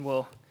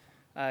We'll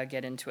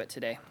get into it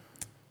today.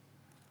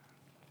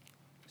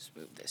 Just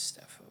move this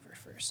stuff over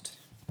first.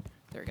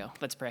 There we go.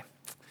 Let's pray.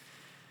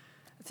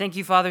 Thank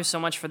you, Father, so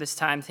much for this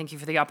time. Thank you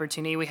for the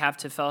opportunity we have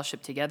to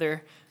fellowship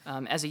together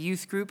as a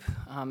youth group.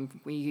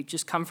 We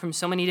just come from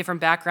so many different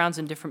backgrounds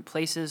and different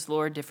places,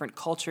 Lord, different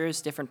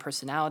cultures, different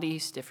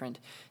personalities, different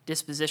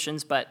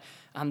dispositions. But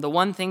the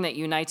one thing that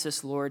unites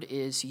us, Lord,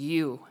 is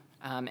you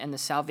and the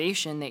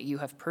salvation that you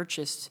have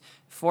purchased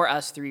for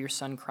us through your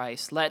Son,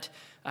 Christ. Let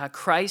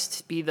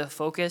Christ be the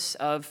focus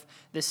of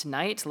this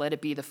night. Let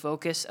it be the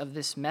focus of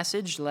this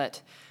message.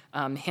 Let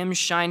him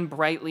shine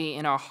brightly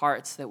in our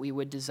hearts, that we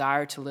would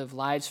desire to live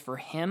lives for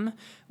him,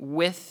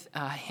 with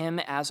him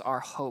as our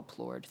hope,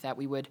 Lord, that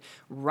we would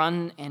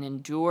run and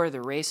endure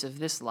the race of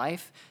this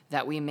life,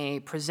 that we may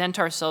present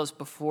ourselves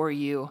before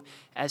you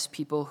as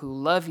people who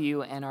love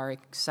you and are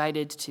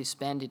excited to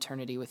spend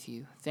eternity with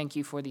you. Thank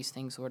you for these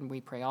things, Lord, and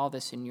we pray all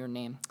this in your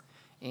name.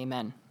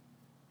 Amen.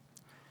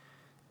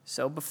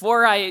 So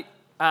before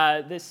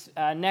this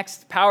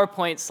next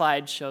PowerPoint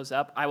slide shows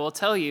up, I will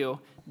tell you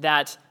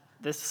that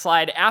the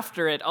slide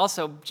after it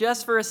also,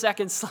 just for a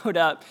second, slowed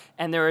up,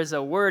 and there is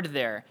a word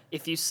there.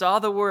 If you saw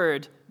the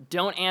word,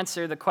 don't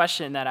answer the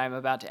question that I'm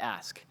about to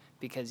ask,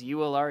 because you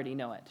will already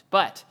know it.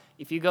 But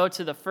if you go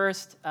to the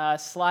first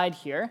slide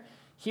here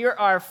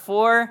are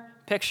 4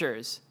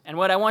 pictures. And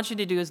what I want you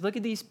to do is look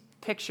at these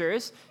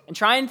pictures and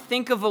try and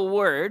think of a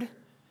word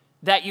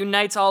that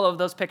unites all of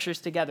those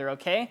pictures together,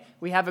 okay?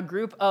 We have a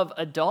group of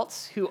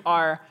adults who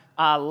are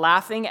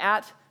laughing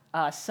at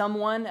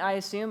someone, I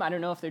assume. I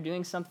don't know if they're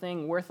doing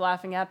something worth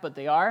laughing at, but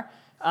they are.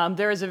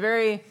 There is a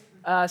very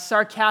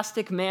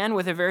sarcastic man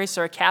with a very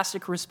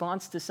sarcastic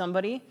response to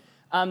somebody.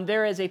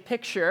 There is a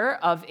picture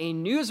of a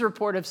news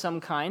report of some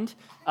kind,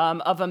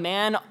 of a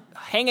man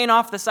hanging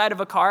off the side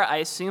of a car. I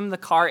assume the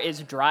car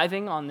is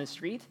driving on the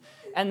street.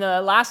 And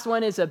the last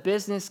one is a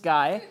business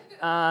guy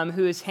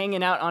who is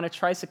hanging out on a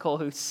tricycle,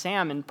 who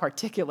Sam in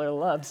particular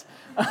loves,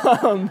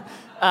 who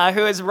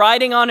is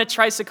riding on a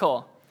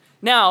tricycle.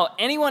 Now,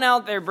 anyone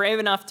out there brave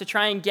enough to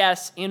try and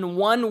guess in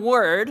one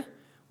word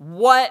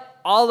what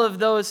all of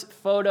those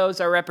photos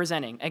are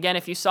representing? Again,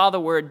 if you saw the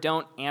word,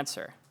 don't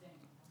answer.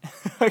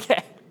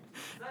 Okay.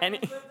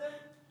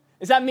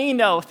 Is that me?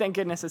 No, thank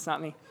goodness it's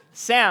not me.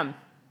 Sam.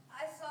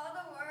 I saw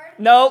the word.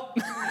 Nope.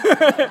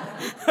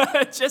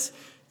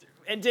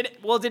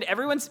 Did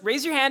everyone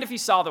raise your hand if you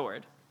saw the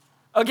word?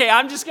 Okay,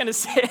 I'm just going to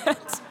say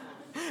it.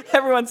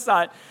 Everyone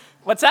saw it.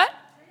 What's that?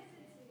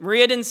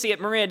 Maria didn't see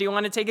it. Maria, do you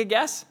want to take a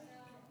guess?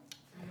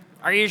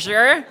 Are you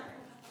sure?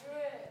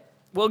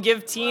 We'll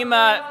give team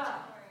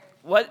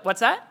what's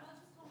that?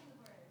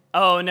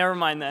 Oh, never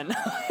mind then.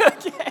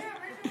 Okay.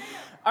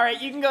 All right,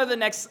 you can go to the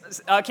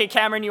next. Okay,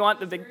 Cameron, you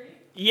want the big?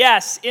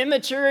 Yes,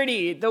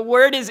 immaturity. The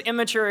word is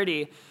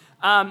immaturity.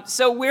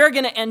 So we're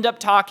going to end up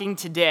talking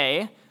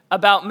today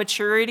about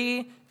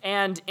maturity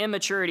and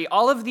immaturity.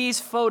 All of these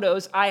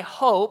photos, I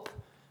hope,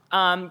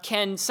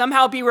 can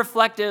somehow be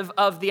reflective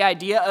of the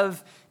idea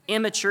of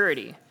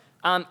immaturity.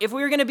 If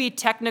we were going to be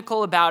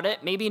technical about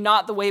it, maybe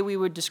not the way we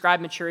would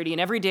describe maturity in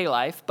everyday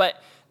life,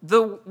 but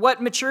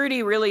what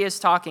maturity really is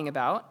talking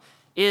about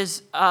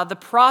is the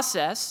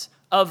process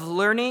of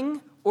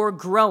learning or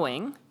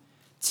growing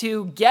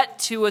to get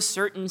to a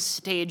certain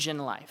stage in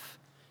life.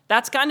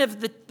 That's kind of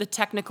the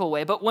technical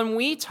way. But when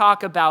we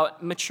talk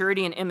about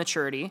maturity and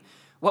immaturity,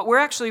 what we're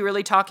actually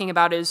really talking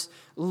about is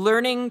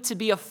learning to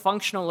be a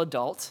functional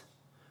adult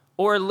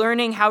or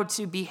learning how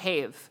to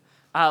behave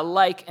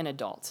like an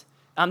adult.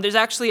 There's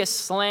actually a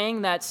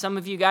slang that some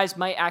of you guys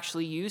might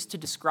actually use to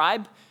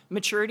describe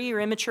maturity or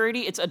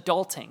immaturity. It's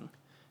adulting.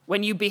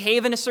 When you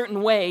behave in a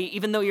certain way,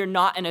 even though you're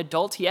not an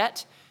adult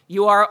yet,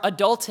 you are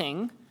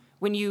adulting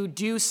when you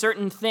do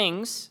certain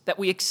things that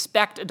we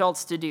expect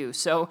adults to do.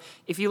 So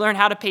if you learn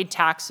how to pay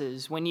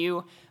taxes, when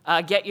you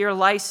get your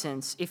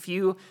license, if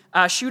you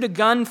shoot a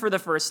gun for the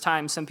first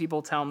time, some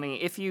people tell me,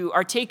 if you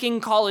are taking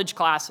college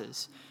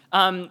classes,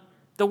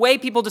 the way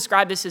people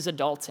describe this is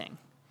adulting.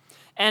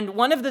 And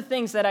one of the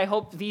things that I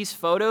hope these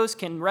photos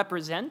can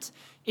represent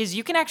is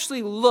you can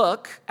actually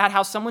look at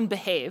how someone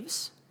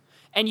behaves,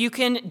 and you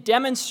can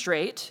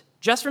demonstrate,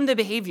 just from the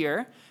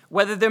behavior,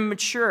 whether they're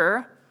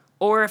mature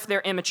or if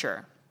they're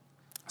immature.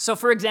 So,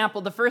 for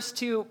example, the first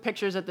 2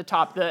 pictures at the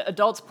top, the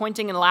adults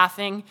pointing and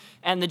laughing,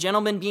 and the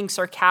gentleman being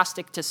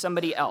sarcastic to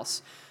somebody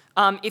else.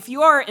 If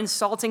you are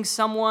insulting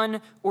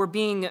someone or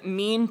being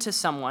mean to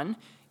someone,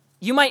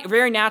 you might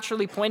very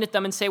naturally point at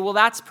them and say, well,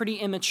 that's pretty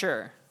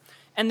immature.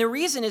 And the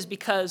reason is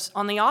because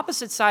on the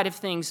opposite side of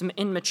things,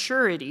 in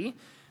maturity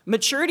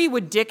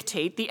would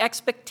dictate the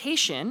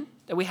expectation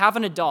that we have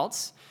in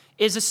adults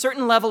is a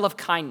certain level of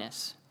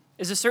kindness,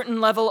 is a certain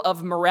level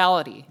of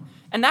morality.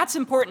 And that's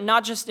important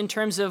not just in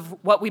terms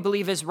of what we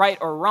believe is right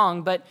or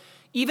wrong, but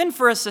even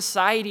for a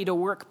society to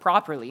work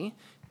properly,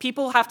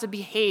 people have to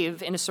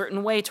behave in a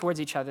certain way towards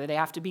each other. They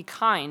have to be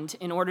kind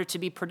in order to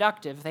be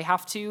productive. They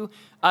have to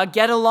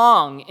get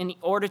along in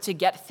order to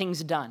get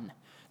things done.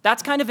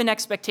 That's kind of an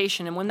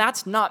expectation, and when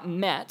that's not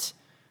met,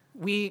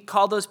 we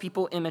call those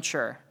people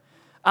immature.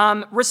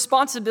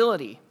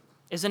 Responsibility.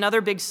 is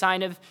another big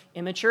sign of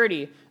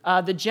immaturity.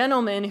 The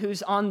gentleman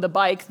who's on the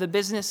bike, the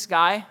business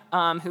guy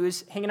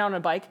who's hanging out on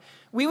a bike,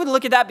 we would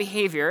look at that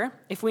behavior,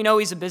 if we know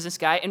he's a business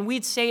guy, and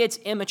we'd say it's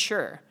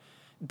immature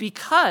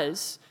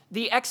because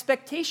the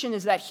expectation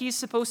is that he's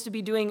supposed to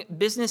be doing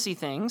businessy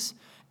things,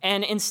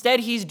 and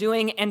instead he's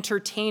doing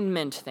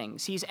entertainment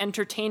things. He's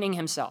entertaining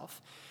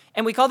himself.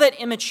 And we call that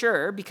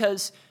immature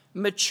because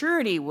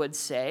maturity would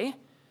say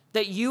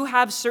that you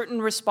have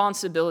certain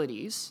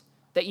responsibilities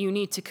that you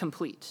need to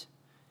complete.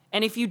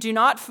 And if you do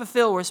not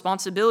fulfill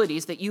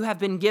responsibilities that you have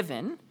been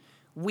given,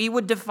 we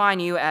would define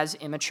you as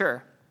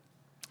immature.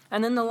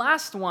 And then the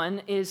last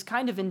one is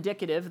kind of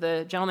indicative,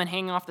 the gentleman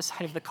hanging off the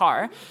side of the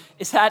car,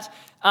 is that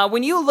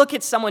when you look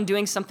at someone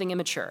doing something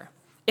immature,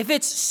 if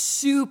it's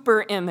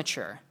super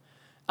immature,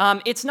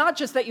 it's not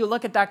just that you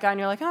look at that guy and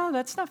you're like, oh,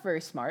 that's not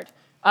very smart.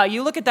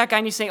 You look at that guy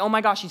and you say, oh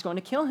my gosh, he's going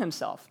to kill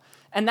himself.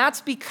 And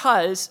that's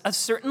because a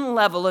certain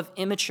level of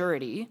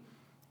immaturity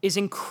is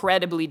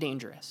incredibly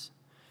dangerous.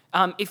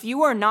 If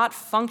you are not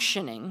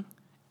functioning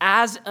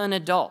as an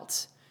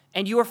adult,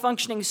 and you are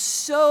functioning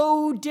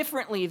so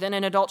differently than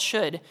an adult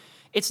should,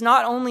 it's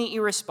not only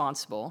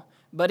irresponsible,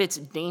 but it's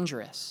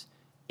dangerous.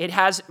 It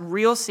has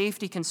real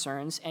safety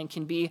concerns and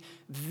can be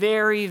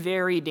very,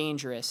 very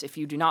dangerous if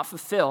you do not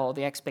fulfill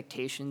the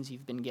expectations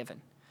you've been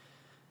given.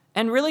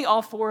 And really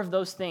all four of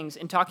those things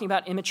in talking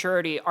about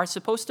immaturity are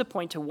supposed to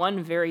point to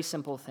one very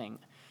simple thing,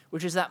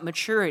 which is that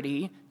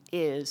maturity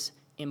is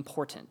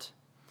important.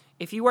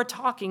 If you are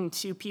talking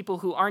to people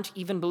who aren't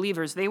even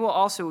believers, they will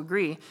also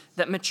agree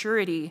that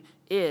maturity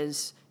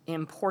is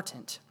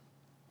important.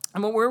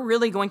 And what we're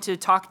really going to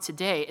talk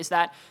today is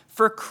that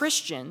for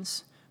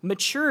Christians,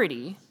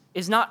 maturity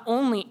is not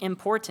only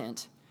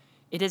important,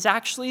 it is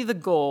actually the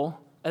goal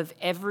of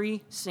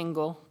every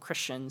single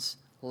Christian's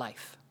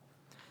life.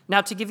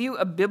 Now, to give you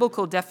a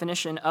biblical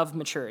definition of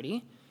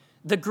maturity,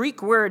 the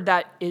Greek word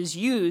that is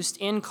used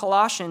in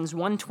Colossians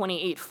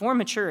 1:28 for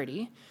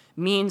maturity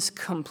means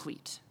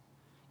complete.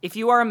 If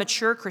you are a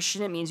mature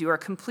Christian, it means you are a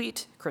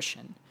complete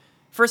Christian.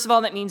 First of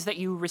all, that means that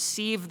you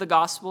receive the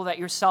gospel, that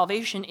your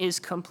salvation is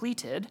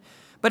completed,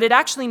 but it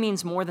actually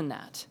means more than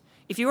that.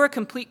 If you are a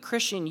complete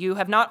Christian, you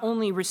have not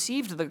only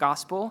received the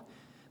gospel,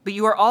 but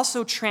you are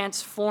also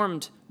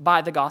transformed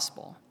by the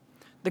gospel.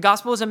 The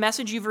gospel is a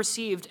message you've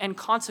received, and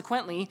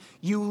consequently,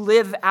 you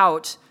live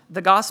out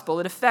the gospel.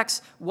 It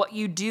affects what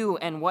you do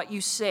and what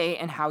you say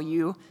and how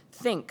you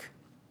think.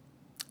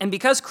 And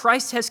because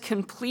Christ has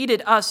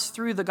completed us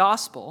through the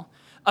gospel,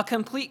 a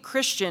complete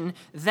Christian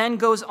then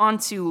goes on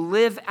to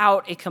live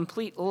out a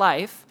complete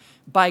life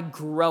by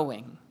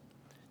growing.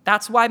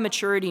 That's why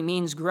maturity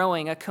means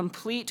growing. A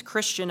complete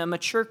Christian, a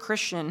mature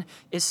Christian,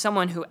 is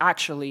someone who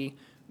actually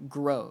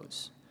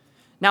grows.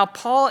 Now,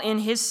 Paul, in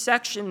his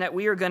section that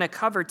we are going to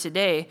cover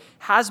today,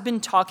 has been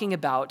talking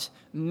about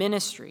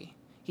ministry.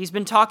 He's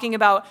been talking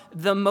about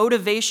the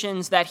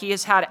motivations that he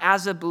has had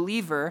as a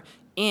believer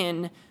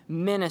in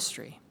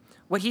ministry.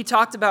 What he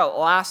talked about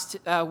last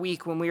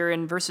week when we were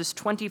in verses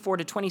 24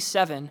 to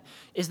 27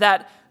 is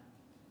that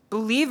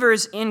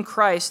believers in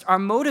Christ are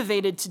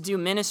motivated to do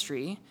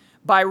ministry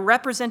by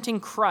representing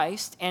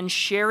Christ and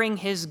sharing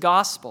his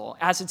gospel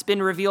as it's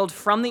been revealed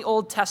from the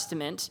Old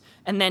Testament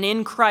and then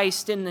in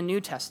Christ in the New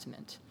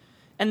Testament.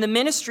 And the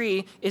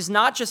ministry is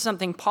not just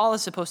something Paul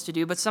is supposed to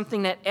do, but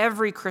something that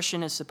every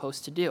Christian is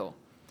supposed to do.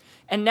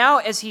 And now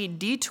as he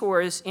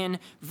detours in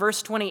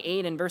verse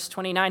 28 and verse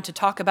 29 to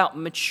talk about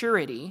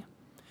maturity,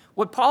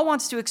 what Paul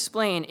wants to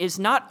explain is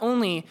not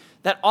only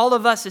that all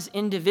of us as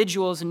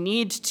individuals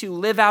need to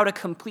live out a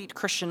complete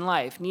Christian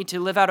life, need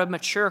to live out a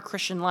mature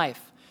Christian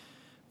life,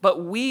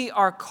 but we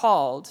are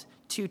called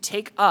to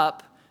take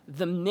up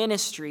the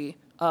ministry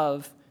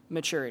of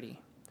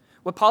maturity.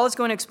 What Paul is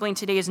going to explain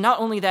today is not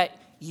only that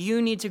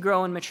you need to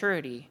grow in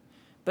maturity,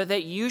 but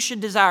that you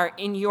should desire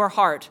in your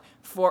heart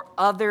for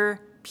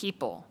other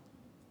people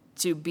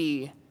to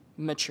be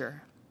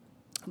mature.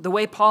 The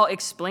way Paul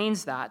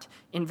explains that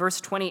in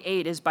verse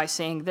 28 is by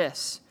saying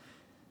this,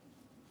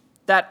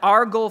 that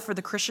our goal for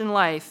the Christian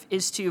life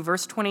is to,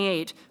 verse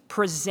 28,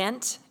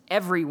 present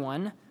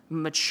everyone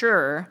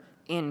mature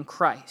in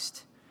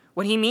Christ.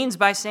 What he means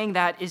by saying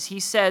that is he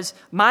says,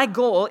 my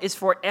goal is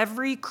for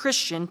every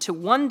Christian to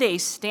one day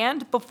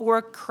stand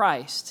before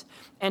Christ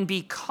and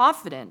be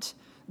confident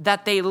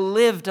that they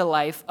lived a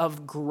life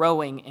of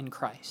growing in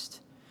Christ.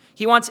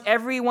 He wants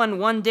everyone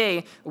one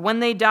day, when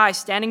they die,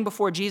 standing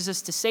before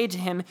Jesus to say to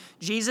him,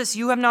 Jesus,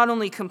 you have not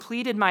only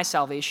completed my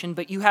salvation,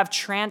 but you have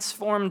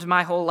transformed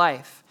my whole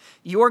life.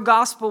 Your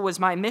gospel was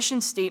my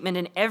mission statement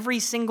in every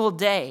single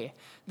day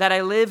that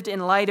I lived in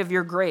light of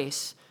your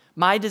grace.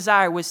 My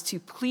desire was to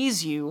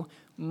please you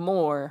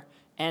more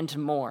and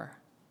more.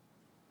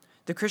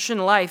 The Christian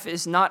life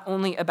is not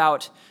only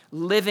about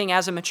living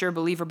as a mature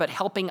believer, but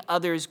helping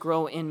others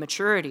grow in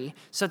maturity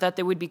so that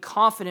they would be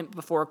confident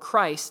before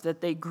Christ, that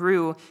they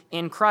grew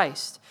in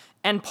Christ.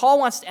 And Paul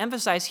wants to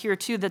emphasize here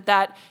too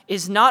that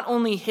is not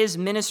only his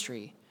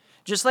ministry.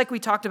 Just like we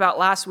talked about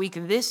last week,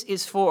 this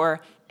is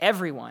for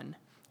everyone.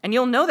 And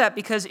you'll know that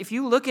because if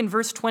you look in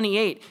verse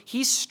 28,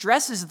 he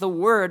stresses the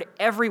word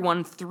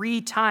everyone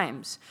 3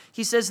 times.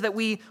 He says that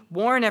we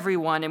warn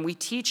everyone and we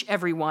teach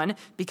everyone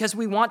because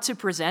we want to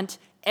present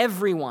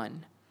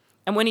everyone.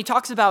 And when he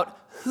talks about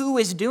who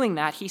is doing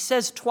that, he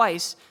says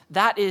twice,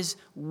 that is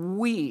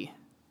we.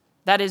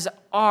 That is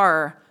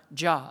our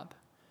job.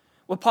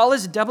 What Paul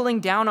is doubling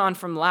down on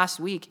from last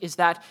week is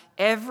that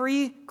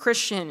every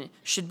Christian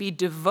should be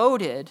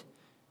devoted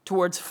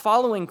towards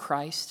following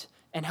Christ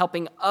and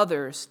helping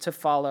others to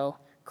follow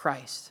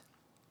Christ.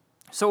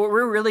 So what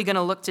we're really going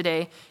to look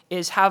today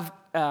is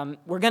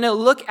we're going to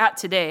look at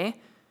today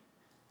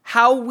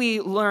how we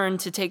learn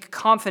to take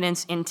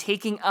confidence in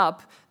taking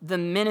up the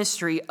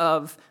ministry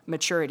of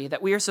maturity,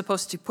 that we are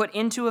supposed to put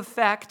into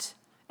effect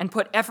and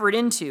put effort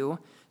into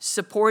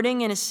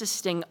supporting and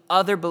assisting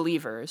other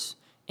believers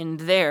in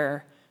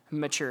their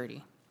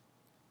maturity.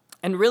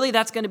 And really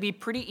that's going to be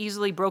pretty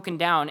easily broken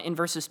down in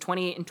verses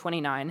 28 and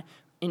 29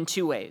 in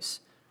 2 ways.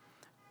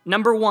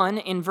 Number 1,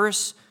 in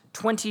verse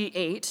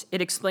 28,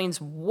 it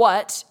explains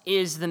what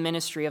is the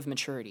ministry of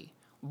maturity,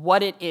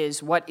 what it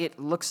is, what it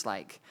looks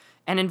like.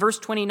 And in verse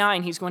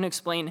 29, he's going to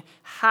explain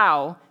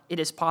how it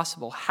is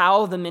possible,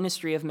 how the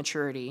ministry of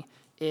maturity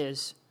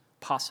is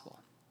possible.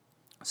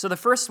 So the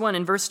first one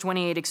in verse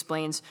 28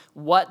 explains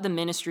what the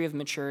ministry of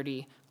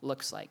maturity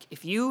looks like.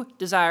 If you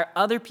desire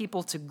other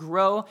people to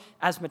grow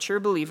as mature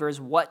believers,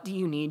 what do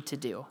you need to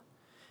do?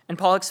 And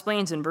Paul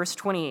explains in verse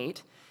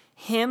 28,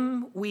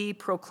 him we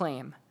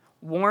proclaim,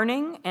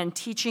 warning and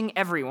teaching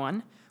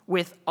everyone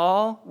with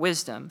all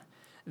wisdom,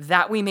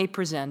 that we may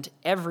present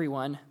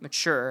everyone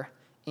mature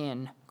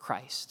in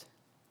Christ.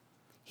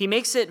 He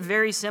makes it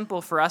very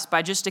simple for us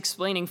by just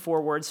explaining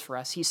 4 words for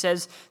us. He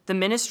says the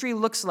ministry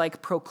looks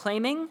like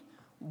proclaiming,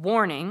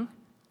 warning,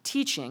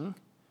 teaching,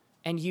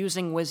 and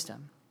using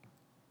wisdom.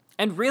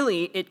 And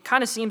really, it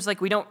kind of seems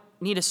like we don't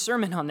need a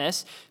sermon on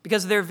this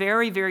because they're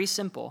very, very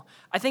simple.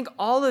 I think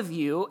all of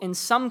you, in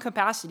some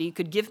capacity,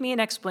 could give me an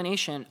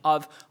explanation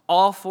of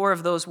all 4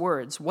 of those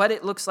words, what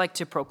it looks like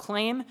to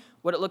proclaim,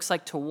 what it looks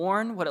like to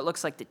warn, what it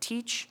looks like to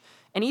teach,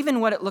 and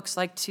even what it looks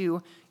like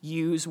to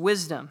use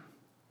wisdom.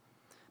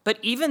 But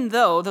even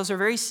though those are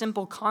very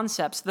simple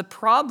concepts, the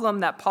problem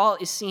that Paul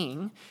is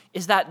seeing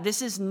is that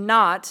this is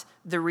not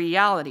the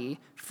reality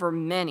for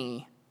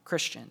many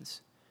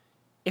Christians.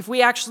 If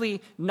we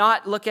actually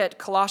not look at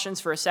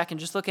Colossians for a second,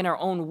 just look in our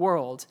own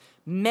world,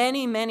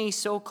 many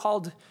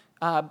so-called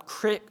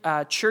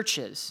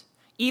churches,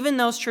 even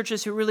those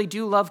churches who really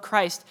do love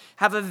Christ,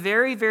 have a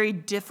very, very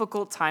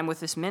difficult time with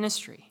this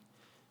ministry.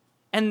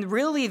 And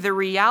really, the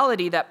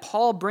reality that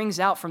Paul brings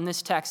out from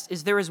this text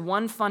is there is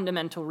one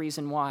fundamental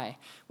reason why,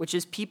 which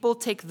is people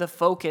take the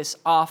focus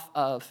off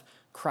of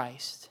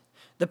Christ.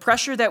 The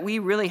pressure that we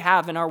really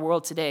have in our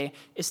world today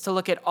is to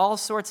look at all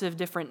sorts of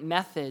different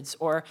methods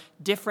or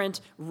different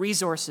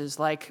resources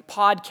like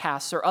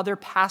podcasts or other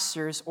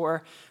pastors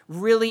or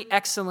really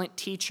excellent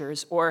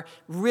teachers or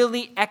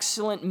really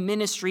excellent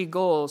ministry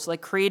goals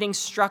like creating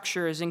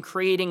structures and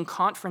creating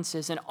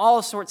conferences and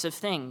all sorts of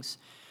things.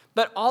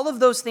 But all of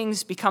those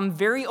things become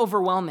very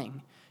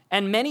overwhelming,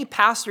 and many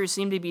pastors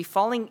seem to be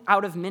falling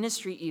out of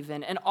ministry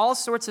even, and all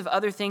sorts of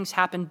other things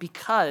happen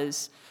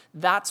because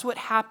that's what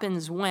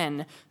happens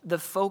when the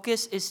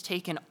focus is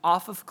taken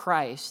off of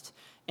Christ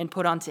and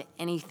put onto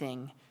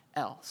anything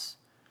else.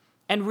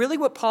 And really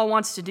what Paul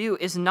wants to do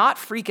is not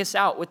freak us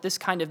out with this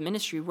kind of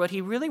ministry. What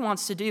he really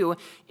wants to do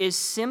is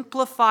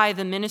simplify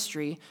the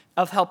ministry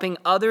of helping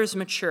others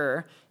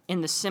mature in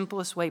the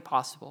simplest way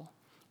possible.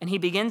 And he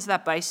begins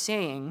that by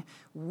saying,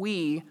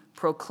 we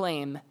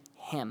proclaim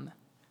him.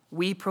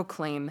 We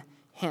proclaim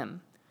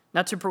him.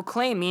 Now, to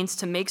proclaim means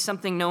to make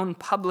something known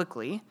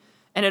publicly.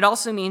 And it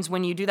also means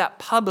when you do that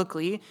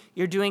publicly,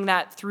 you're doing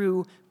that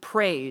through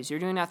praise. You're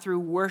doing that through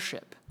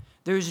worship.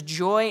 There's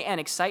joy and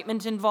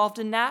excitement involved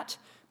in that.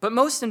 But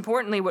most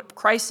importantly, what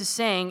Christ is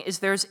saying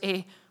is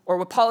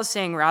what Paul is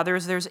saying rather,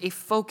 is there's a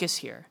focus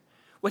here.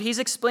 What he's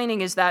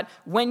explaining is that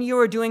when you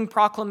are doing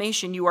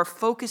proclamation, you are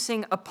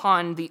focusing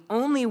upon the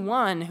only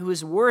one who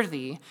is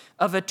worthy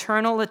of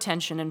eternal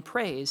attention and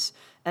praise,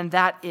 and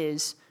that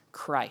is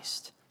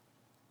Christ.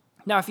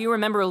 Now, if you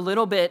remember a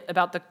little bit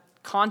about the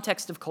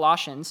context of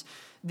Colossians,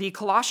 the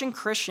Colossian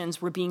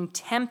Christians were being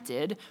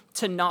tempted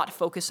to not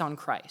focus on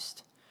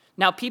Christ.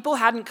 Now, people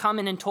hadn't come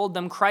in and told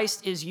them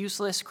Christ is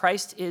useless,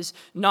 Christ is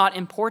not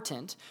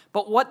important,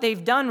 but what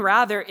they've done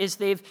rather is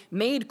they've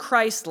made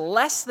Christ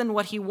less than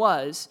what he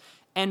was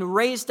and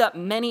raised up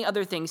many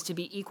other things to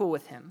be equal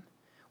with him.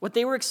 What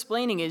they were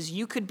explaining is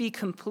you could be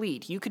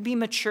complete, you could be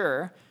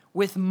mature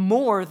with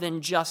more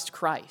than just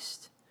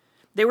Christ.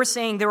 They were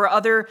saying there were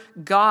other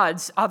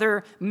gods,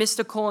 other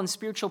mystical and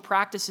spiritual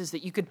practices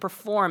that you could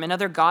perform and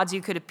other gods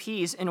you could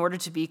appease in order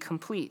to be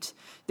complete.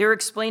 They were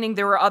explaining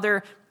there were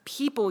other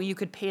people you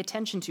could pay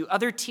attention to,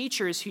 other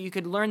teachers who you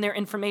could learn their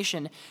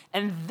information,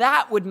 and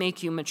that would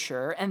make you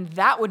mature and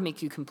that would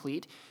make you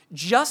complete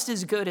just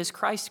as good as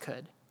Christ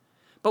could.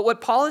 But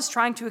what Paul is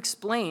trying to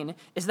explain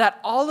is that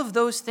all of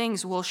those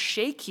things will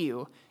shake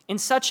you in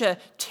such a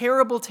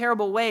terrible,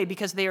 terrible way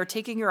because they are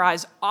taking your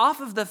eyes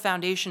off of the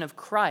foundation of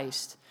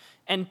Christ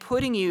and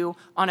putting you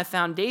on a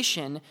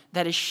foundation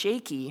that is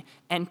shaky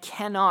and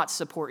cannot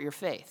support your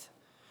faith.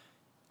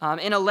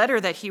 In a letter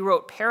that he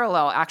wrote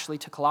parallel actually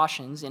to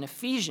Colossians, in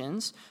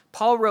Ephesians,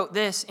 Paul wrote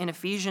this in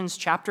Ephesians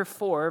chapter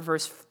 4,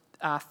 verse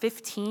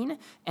 15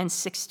 and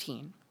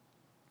 16.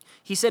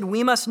 He said,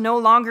 "We must no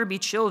longer be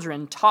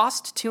children,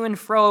 tossed to and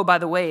fro by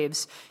the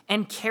waves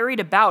and carried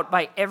about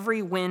by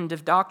every wind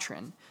of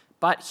doctrine,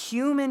 but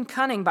human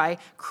cunning by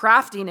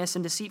craftiness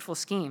and deceitful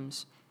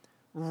schemes.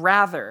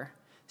 Rather,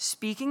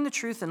 speaking the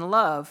truth in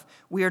love,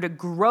 we are to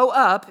grow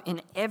up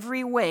in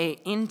every way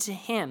into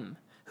him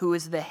who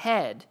is the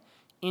head,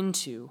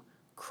 into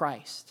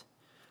Christ."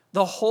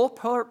 The whole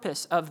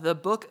purpose of the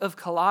book of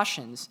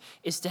Colossians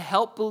is to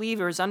help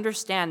believers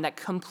understand that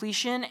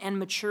completion and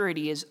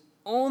maturity is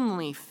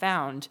only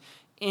found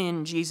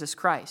in Jesus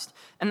Christ.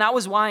 And that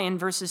was why in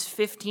verses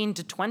 15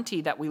 to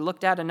 20 that we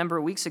looked at a number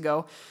of weeks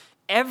ago,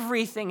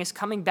 everything is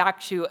coming back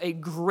to a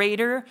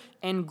greater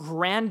and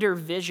grander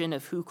vision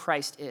of who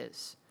Christ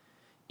is.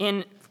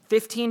 In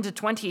 15 to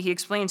 20, he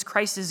explains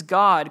Christ is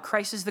God.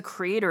 Christ is the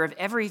creator of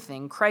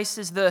everything. Christ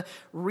is the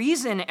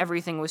reason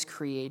everything was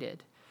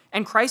created.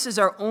 And Christ is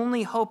our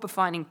only hope of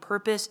finding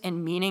purpose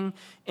and meaning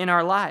in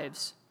our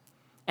lives.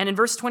 And in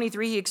verse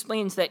 23, he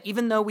explains that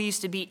even though we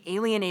used to be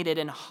alienated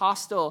and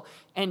hostile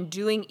and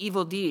doing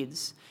evil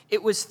deeds,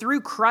 it was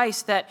through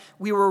Christ that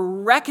we were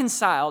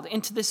reconciled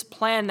into this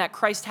plan that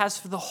Christ has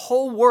for the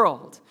whole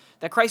world,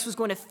 that Christ was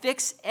going to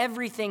fix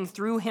everything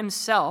through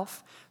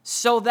himself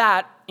so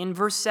that, in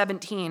verse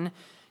 17,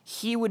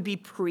 he would be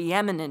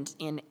preeminent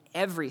in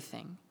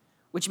everything,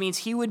 which means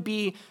he would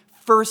be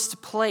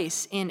first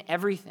place in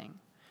everything.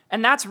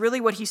 And that's really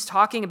what he's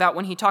talking about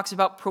when he talks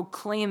about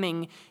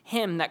proclaiming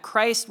him, that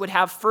Christ would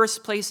have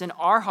first place in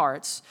our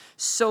hearts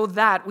so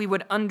that we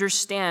would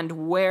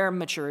understand where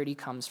maturity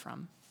comes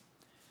from.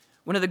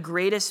 One of the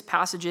greatest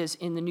passages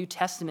in the New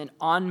Testament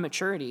on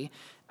maturity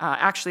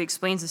actually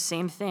explains the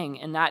same thing,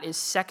 and that is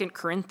 2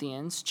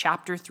 Corinthians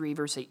chapter 3,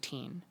 verse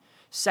 18.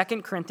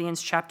 2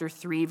 Corinthians chapter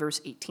 3, verse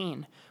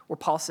 18, where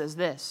Paul says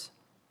this,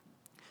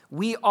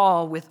 "We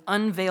all, with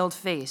unveiled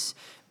face,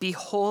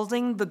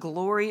 beholding the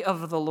glory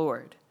of the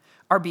Lord,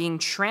 are being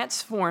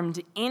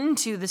transformed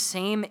into the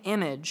same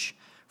image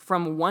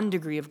from one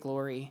degree of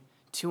glory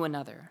to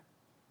another."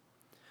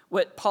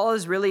 What Paul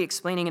is really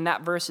explaining in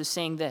that verse is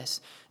saying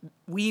this: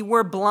 we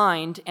were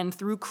blind, and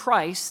through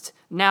Christ,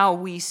 now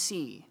we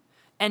see.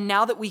 And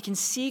now that we can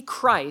see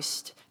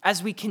Christ,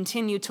 as we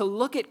continue to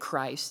look at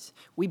Christ,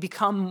 we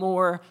become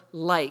more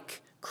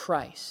like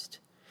Christ.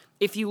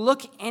 If you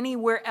look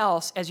anywhere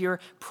else as your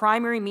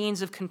primary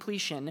means of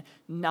completion,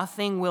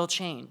 nothing will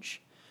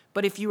change.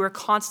 But if you are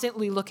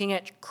constantly looking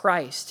at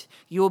Christ,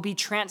 you will be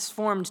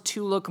transformed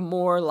to look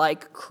more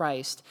like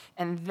Christ.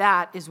 And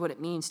that is what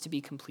it means to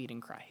be complete in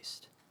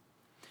Christ.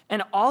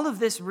 And all of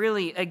this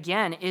really,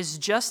 again, is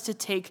just to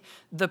take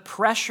the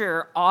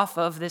pressure off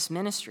of this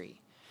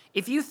ministry.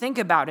 If you think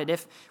about it,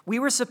 if we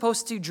were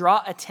supposed to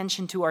draw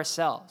attention to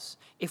ourselves,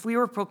 if we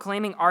were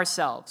proclaiming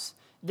ourselves,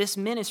 this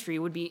ministry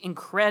would be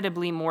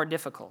incredibly more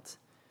difficult.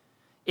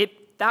 If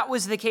that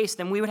was the case,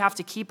 then we would have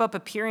to keep up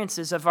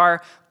appearances of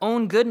our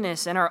own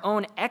goodness and our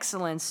own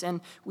excellence,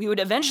 and we would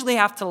eventually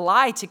have to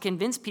lie to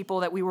convince people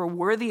that we were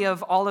worthy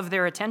of all of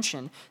their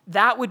attention.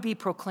 That would be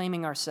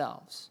proclaiming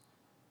ourselves.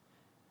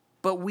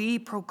 But we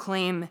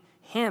proclaim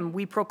him.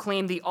 We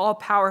proclaim the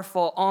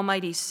all-powerful,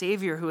 almighty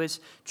Savior who is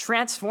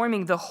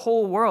transforming the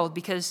whole world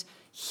because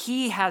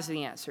he has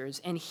the answers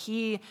and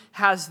he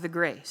has the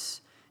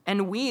grace.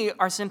 And we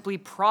are simply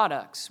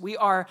products. We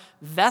are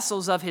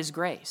vessels of his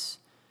grace.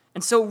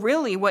 And so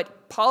really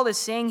what Paul is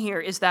saying here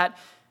is that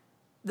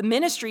the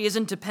ministry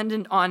isn't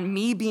dependent on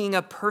me being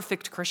a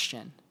perfect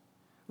Christian.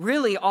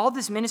 Really, all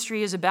this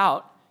ministry is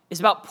about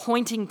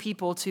pointing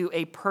people to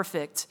a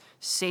perfect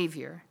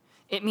Savior.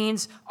 It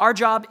means our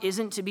job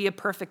isn't to be a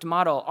perfect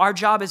model. Our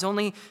job is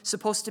only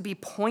supposed to be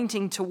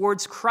pointing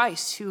towards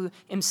Christ, who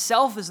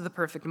himself is the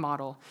perfect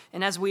model.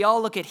 And as we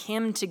all look at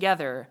him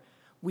together,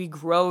 we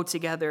grow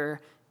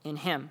together in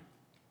him.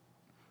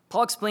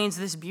 Paul explains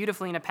this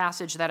beautifully in a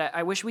passage that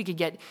I wish we could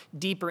get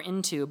deeper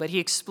into, but he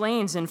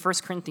explains in 1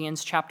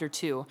 Corinthians chapter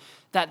 2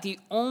 that the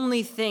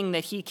only thing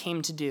that he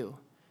came to do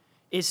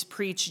is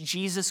preach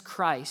Jesus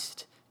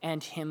Christ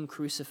and him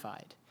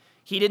crucified.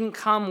 He didn't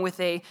come with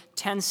a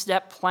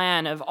 10-step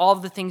plan of all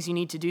of the things you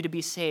need to do to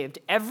be saved.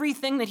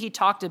 Everything that he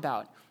talked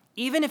about,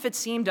 even if it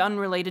seemed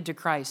unrelated to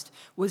Christ,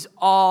 was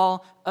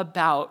all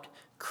about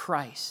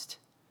Christ.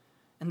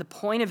 And the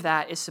point of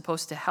that is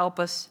supposed to help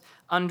us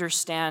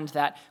understand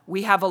that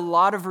we have a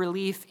lot of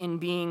relief in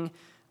being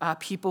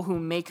people who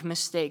make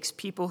mistakes,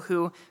 people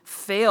who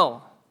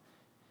fail,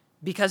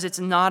 because it's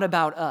not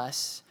about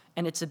us,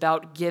 and it's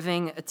about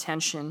giving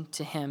attention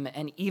to him.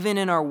 And even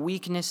in our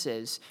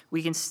weaknesses,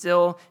 we can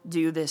still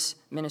do this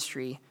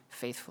ministry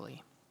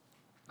faithfully.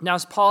 Now,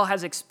 as Paul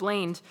has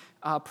explained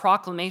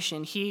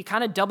proclamation, he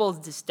kind of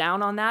doubles this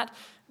down on that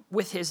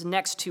with his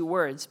next two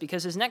words,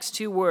 because his next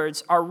two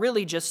words are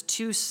really just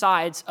two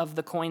sides of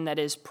the coin that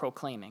is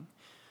proclaiming.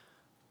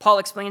 Paul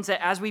explains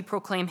that as we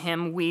proclaim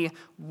him, we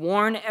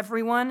warn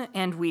everyone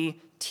and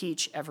we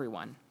teach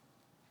everyone.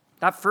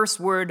 That first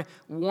word,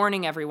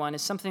 warning everyone,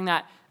 is something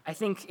that I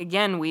think,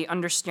 again, we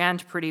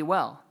understand pretty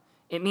well.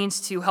 It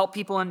means to help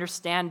people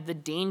understand the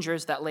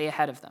dangers that lay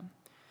ahead of them.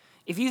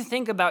 If you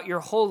think about your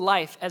whole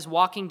life as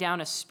walking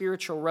down a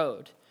spiritual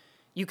road,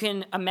 you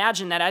can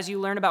imagine that as you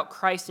learn about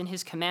Christ and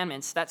his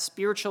commandments, that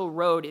spiritual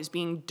road is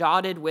being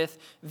dotted with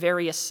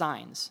various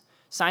signs.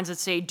 Signs that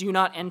say, do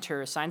not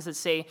enter, signs that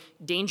say,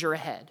 danger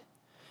ahead.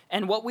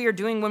 And what we are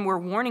doing when we're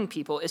warning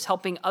people is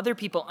helping other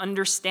people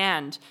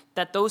understand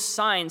that those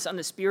signs on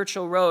the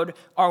spiritual road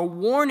are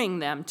warning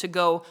them to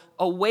go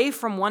away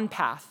from one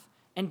path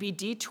and be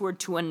detoured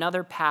to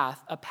another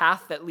path, a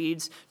path that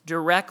leads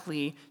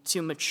directly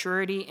to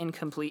maturity and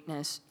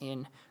completeness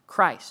in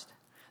Christ.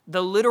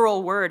 The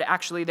literal word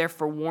actually there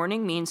for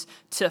warning means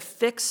to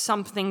fix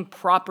something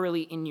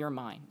properly in your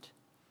mind.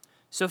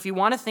 So if you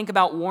want to think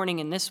about warning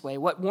in this way,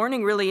 what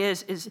warning really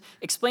is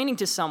explaining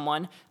to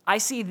someone, I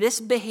see this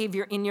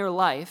behavior in your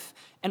life,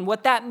 and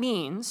what that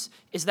means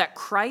is that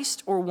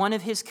Christ or one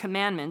of his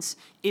commandments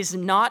is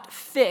not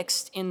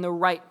fixed in the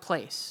right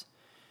place.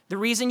 The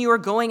reason you are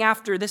going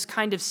after this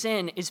kind of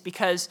sin is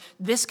because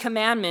this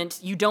commandment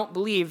you don't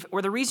believe,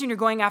 or the reason you're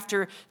going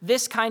after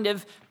this kind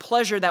of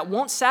pleasure that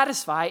won't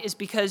satisfy is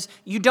because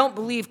you don't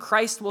believe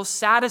Christ will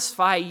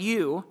satisfy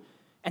you,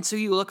 and so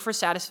you look for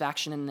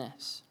satisfaction in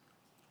this.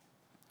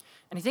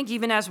 And I think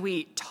even as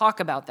we talk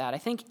about that, I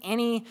think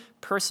any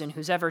person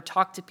who's ever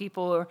talked to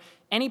people or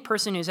any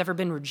person who's ever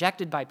been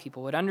rejected by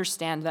people would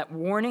understand that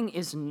warning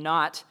is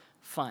not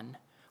fun.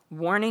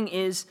 Warning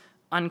is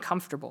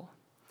uncomfortable.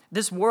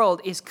 This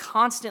world is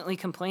constantly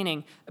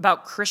complaining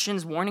about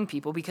Christians warning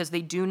people because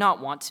they do not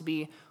want to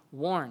be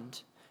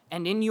warned.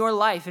 And in your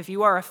life, if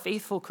you are a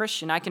faithful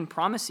Christian, I can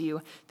promise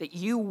you that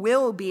you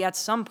will be at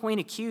some point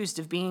accused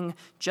of being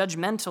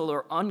judgmental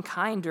or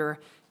unkind or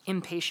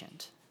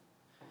impatient.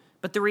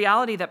 But the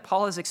reality that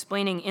Paul is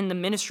explaining in the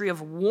ministry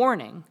of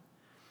warning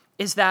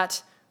is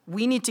that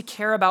we need to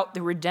care about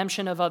the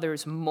redemption of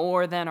others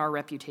more than our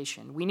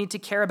reputation. We need to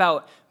care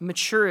about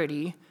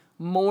maturity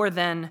more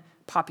than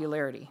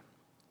popularity.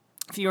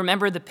 If you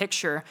remember the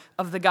picture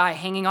of the guy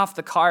hanging off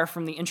the car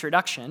from the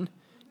introduction,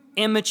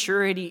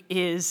 immaturity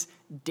is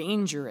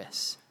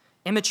dangerous.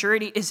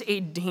 Immaturity is a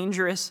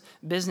dangerous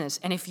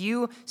business. And if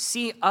you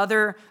see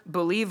other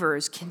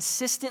believers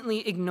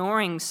consistently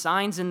ignoring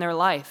signs in their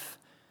life,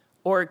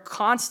 or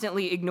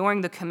constantly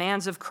ignoring the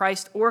commands of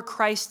Christ or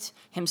Christ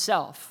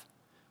himself,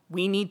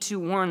 we need to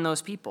warn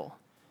those people.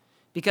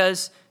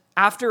 Because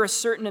after a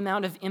certain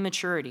amount of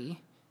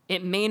immaturity,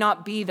 it may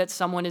not be that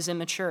someone is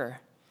immature.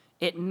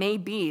 It may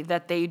be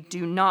that they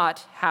do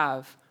not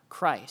have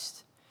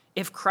Christ.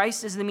 If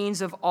Christ is the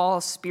means of all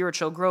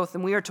spiritual growth,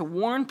 then we are to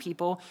warn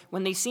people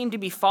when they seem to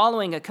be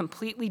following a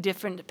completely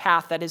different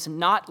path that is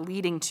not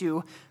leading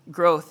to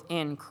growth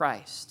in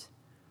Christ.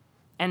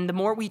 And the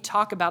more we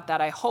talk about that,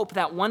 I hope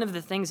that one of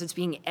the things that's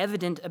being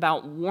evident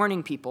about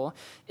warning people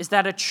is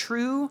that a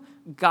true,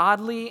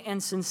 godly,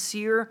 and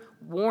sincere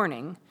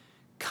warning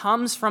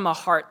comes from a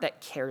heart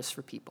that cares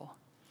for people.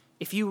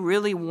 If you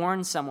really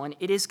warn someone,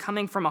 it is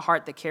coming from a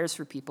heart that cares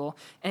for people.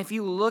 And if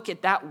you look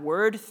at that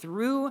word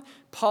through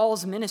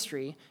Paul's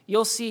ministry,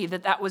 you'll see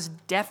that that was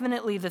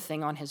definitely the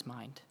thing on his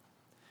mind.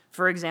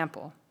 For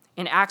example,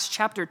 in Acts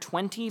chapter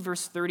 20,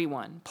 verse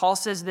 31, Paul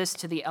says this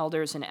to the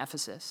elders in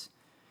Ephesus.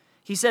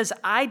 He says,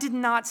 I did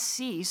not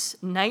cease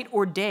night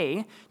or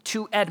day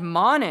to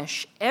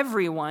admonish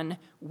everyone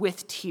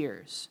with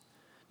tears.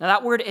 Now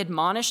that word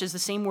admonish is the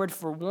same word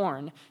for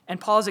warn,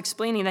 and Paul is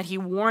explaining that he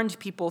warned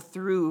people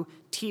through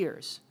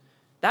tears.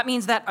 That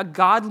means that a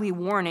godly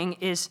warning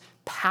is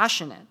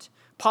passionate.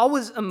 Paul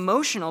was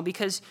emotional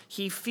because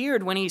he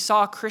feared when he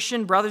saw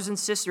Christian brothers and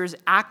sisters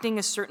acting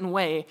a certain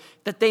way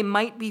that they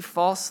might be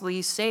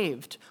falsely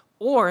saved,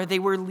 or they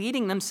were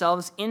leading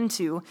themselves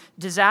into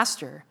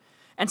disaster.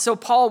 And so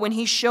Paul, when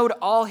he showed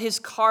all his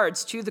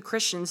cards to the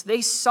Christians, they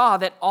saw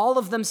that all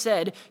of them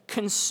said,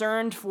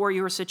 concerned for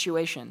your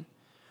situation.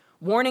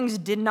 Warnings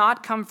did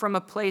not come from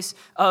a place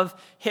of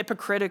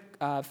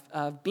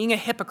being a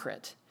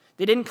hypocrite.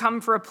 They didn't come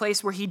from a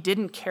place where he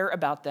didn't care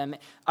about them.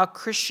 A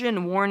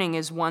Christian warning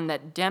is one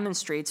that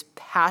demonstrates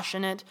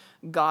passionate,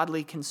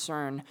 godly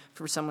concern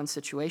for someone's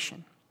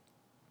situation.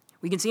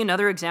 We can see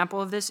another example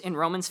of this in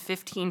Romans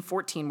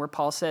 15:14, where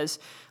Paul says,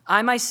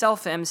 I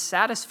myself am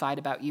satisfied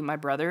about you, my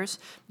brothers,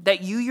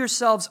 that you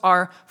yourselves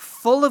are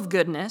full of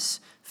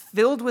goodness,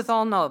 filled with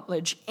all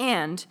knowledge,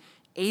 and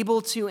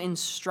able to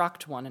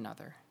instruct one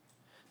another.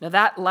 Now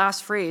that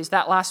last phrase,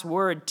 that last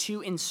word,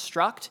 to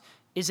instruct,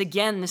 is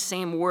again the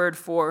same word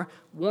for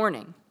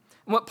warning.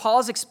 And what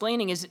Paul's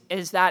explaining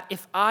is that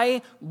if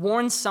I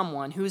warn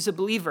someone who is a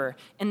believer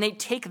and they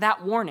take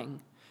that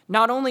warning,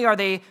 not only are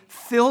they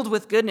filled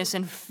with goodness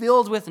and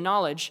filled with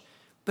knowledge,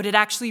 but it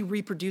actually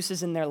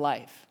reproduces in their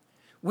life.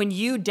 When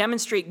you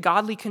demonstrate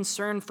godly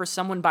concern for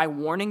someone by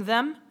warning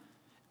them,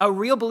 A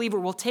real believer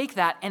will take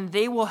that and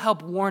they will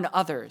help warn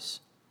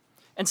others.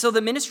 And so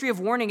the ministry of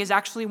warning is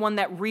actually one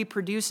that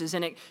reproduces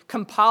and it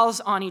compiles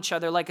on each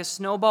other like a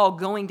snowball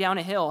going down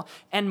a hill.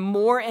 And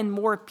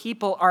more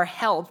people are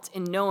helped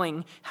in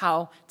knowing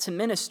how to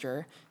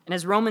minister. And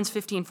as Romans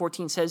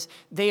 15:14 says,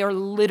 they are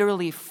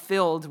literally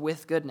filled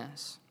with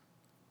goodness.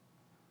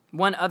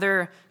 One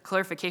other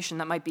clarification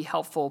that might be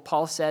helpful,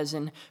 Paul says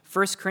in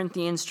 1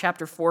 Corinthians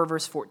chapter 4,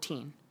 verse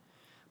 14.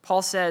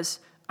 Paul says,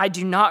 I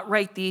do not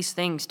write these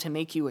things to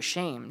make you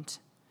ashamed,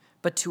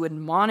 but to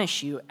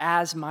admonish you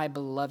as my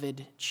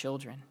beloved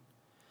children.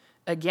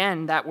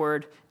 Again, that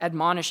word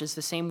admonish is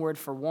the same word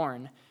for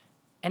warn,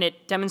 and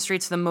it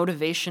demonstrates the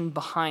motivation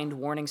behind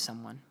warning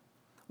someone.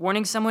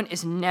 Warning someone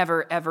is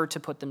never, ever to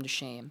put them to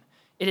shame.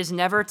 It is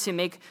never to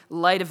make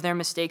light of their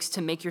mistakes,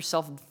 to make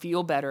yourself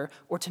feel better,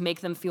 or to make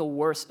them feel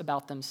worse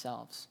about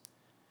themselves.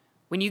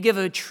 When you give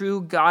a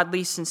true,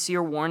 godly,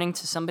 sincere warning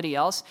to somebody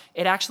else,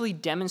 it actually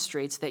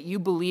demonstrates that you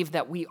believe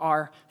that we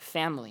are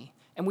family.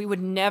 And we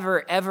would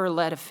never, ever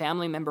let a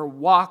family member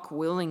walk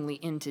willingly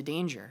into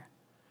danger.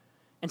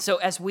 And so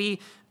as we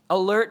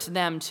alert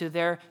them to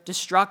their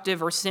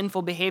destructive or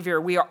sinful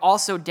behavior, we are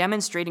also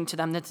demonstrating to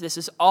them that this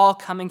is all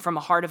coming from a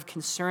heart of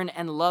concern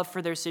and love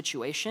for their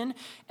situation,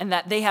 and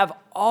that they have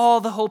all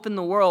the hope in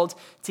the world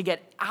to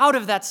get out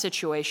of that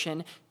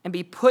situation and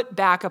be put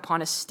back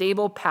upon a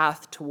stable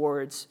path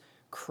towards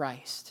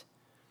Christ.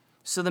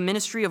 So the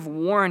ministry of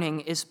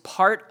warning is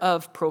part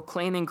of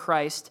proclaiming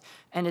Christ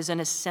and is an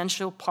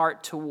essential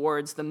part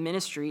towards the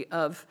ministry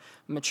of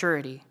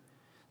maturity.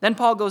 Then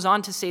Paul goes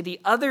on to say the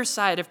other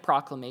side of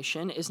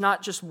proclamation is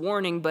not just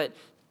warning, but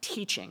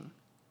teaching.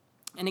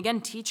 And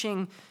again,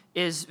 teaching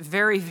is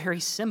very, very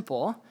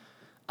simple,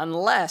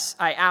 unless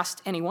I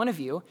asked any one of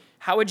you,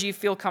 how would you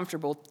feel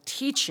comfortable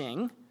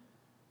teaching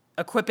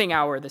equipping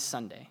hour this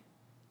Sunday?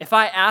 If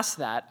I asked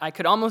that, I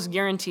could almost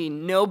guarantee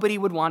nobody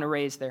would want to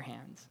raise their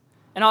hands.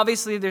 And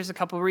obviously, there's a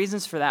couple of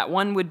reasons for that.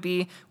 One would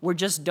be, we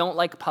just don't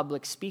like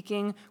public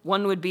speaking.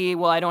 One would be,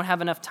 well, I don't have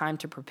enough time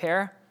to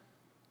prepare.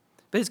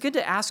 But it's good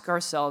to ask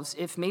ourselves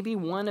if maybe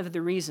one of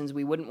the reasons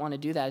we wouldn't want to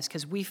do that is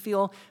because we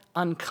feel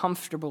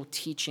uncomfortable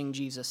teaching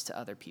Jesus to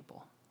other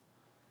people.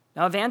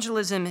 Now,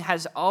 evangelism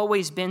has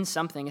always been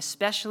something,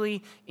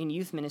 especially in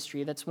youth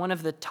ministry, that's one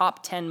of the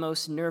top 10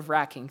 most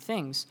nerve-wracking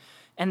things.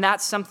 And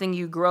that's something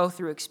you grow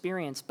through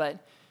experience.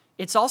 But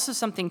it's also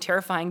something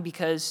terrifying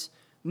because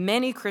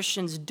many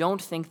Christians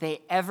don't think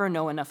they ever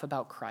know enough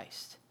about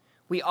Christ.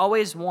 We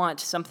always want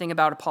something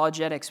about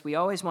apologetics. We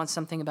always want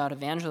something about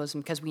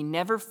evangelism because we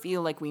never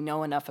feel like we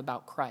know enough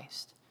about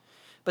Christ.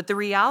 But the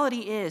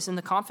reality is, and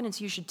the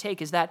confidence you should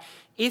take, is that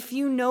if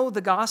you know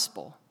the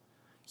gospel,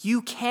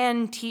 you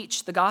can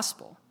teach the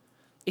gospel.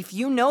 If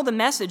you know the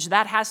message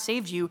that has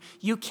saved you,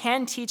 you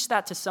can teach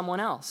that to someone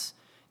else.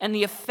 And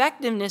the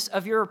effectiveness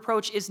of your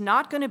approach is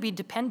not going to be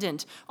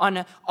dependent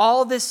on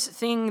all this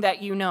thing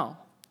that you know.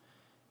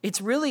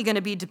 It's really going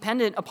to be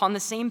dependent upon the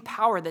same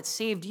power that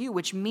saved you,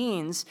 which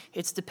means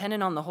it's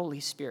dependent on the Holy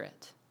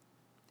Spirit.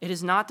 It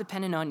is not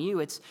dependent on you.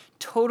 It's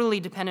totally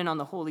dependent on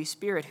the Holy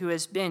Spirit who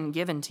has been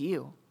given to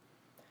you.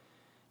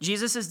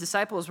 Jesus'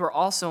 disciples were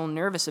also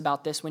nervous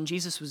about this when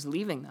Jesus was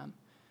leaving them.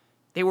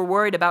 They were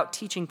worried about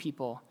teaching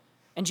people.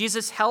 And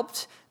Jesus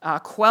helped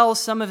quell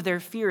some of their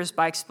fears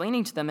by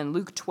explaining to them in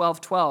Luke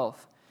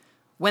 12:12.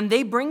 When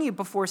they bring you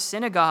before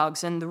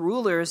synagogues and the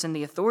rulers and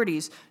the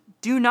authorities,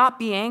 do not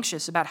be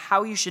anxious about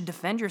how you should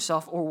defend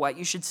yourself or what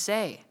you should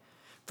say,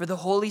 for the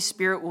Holy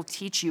Spirit will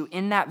teach you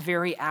in that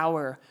very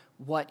hour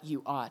what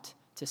you ought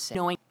to say.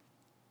 Knowing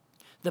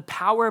the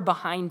power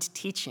behind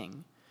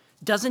teaching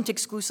doesn't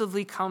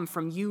exclusively come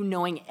from you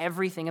knowing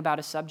everything about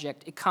a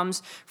subject. It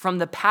comes from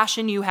the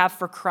passion you have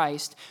for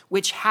Christ,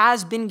 which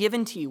has been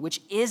given to you,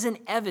 which is an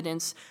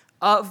evidence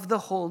of the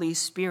Holy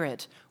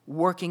Spirit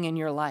working in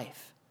your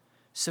life.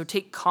 So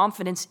take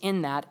confidence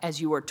in that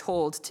as you are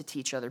told to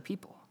teach other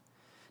people.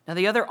 Now,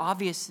 the other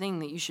obvious thing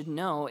that you should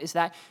know is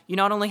that you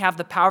not only have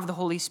the power of the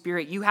Holy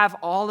Spirit, you have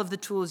all of the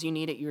tools you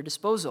need at your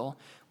disposal,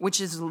 which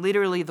is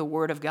literally the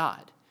Word of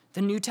God.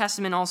 The New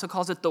Testament also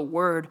calls it the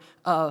Word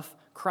of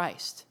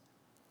Christ.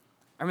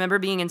 I remember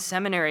being in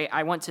seminary,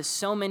 I went to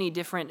so many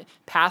different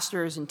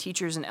pastors and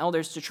teachers and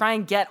elders to try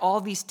and get all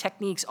these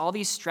techniques, all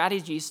these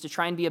strategies to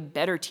try and be a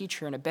better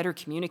teacher and a better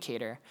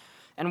communicator.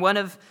 And one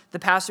of the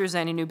pastors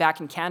that I knew back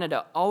in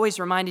Canada always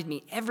reminded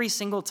me every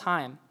single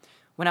time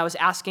when I was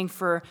asking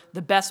for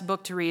the best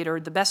book to read or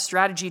the best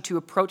strategy to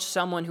approach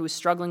someone who was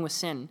struggling with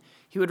sin,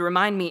 he would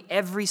remind me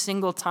every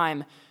single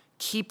time,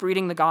 keep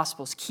reading the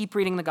Gospels, keep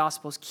reading the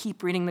Gospels,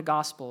 keep reading the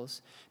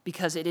Gospels,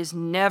 because it is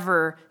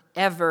never,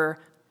 ever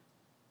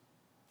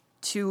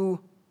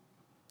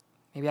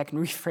maybe I can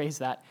rephrase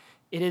that.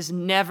 It is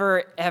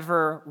never,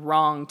 ever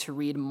wrong to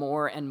read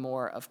more and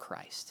more of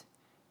Christ.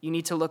 You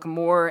need to look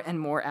more and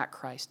more at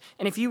Christ.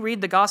 And if you read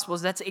the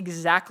Gospels, that's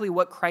exactly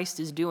what Christ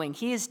is doing.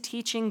 He is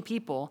teaching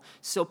people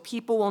so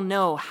people will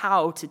know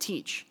how to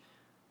teach.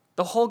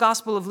 The whole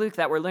Gospel of Luke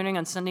that we're learning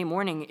on Sunday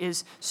morning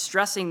is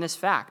stressing this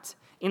fact.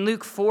 In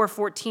Luke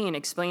 4:14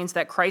 explains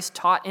that Christ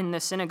taught in the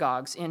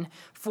synagogues. In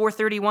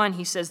 4:31,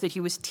 he says that he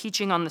was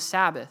teaching on the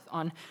Sabbath.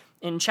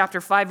 In chapter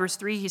 5, verse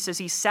 3, he says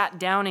he sat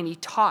down and he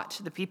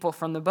taught the people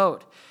from the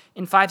boat.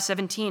 In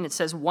 5:17, it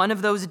says one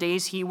of those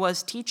days he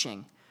was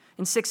teaching.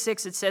 In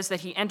 6:6, it says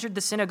that he entered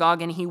the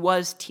synagogue and he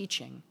was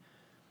teaching.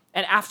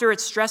 And after it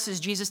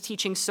stresses Jesus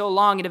teaching so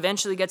long, it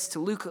eventually gets to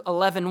Luke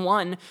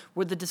 11:1,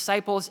 where the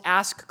disciples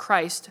ask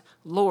Christ,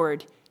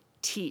 "Lord,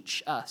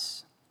 teach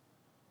us."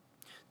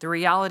 The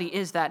reality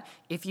is that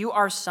if you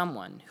are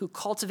someone who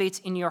cultivates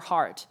in your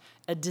heart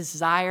a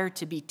desire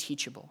to be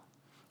teachable,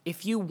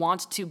 if you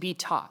want to be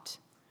taught,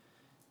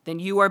 then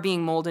you are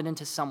being molded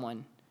into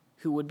someone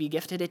who would be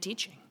gifted at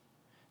teaching.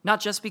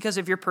 Not just because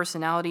of your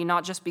personality,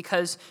 not just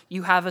because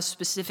you have a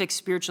specific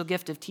spiritual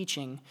gift of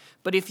teaching,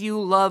 but if you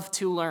love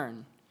to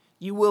learn,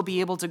 you will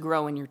be able to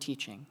grow in your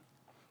teaching.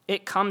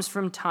 It comes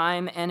from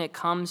time and it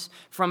comes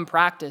from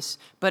practice,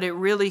 but it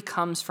really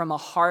comes from a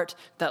heart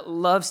that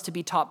loves to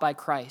be taught by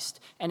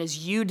Christ. And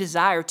as you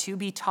desire to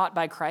be taught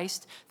by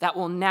Christ, that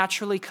will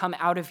naturally come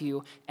out of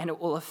you and it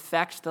will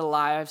affect the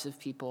lives of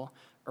people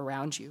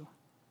around you.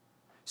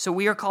 So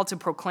we are called to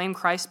proclaim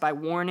Christ by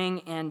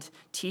warning and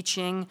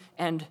teaching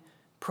and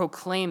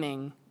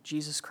proclaiming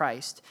Jesus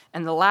Christ.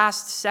 And the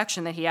last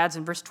section that he adds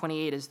in verse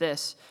 28 is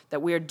this,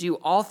 that we are to do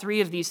all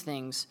three of these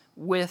things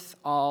with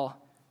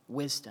all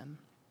wisdom.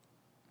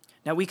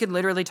 Now, we could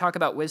literally talk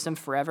about wisdom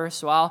forever,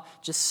 so I'll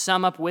just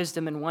sum up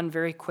wisdom in one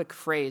very quick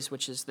phrase,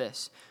 which is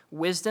this.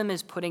 Wisdom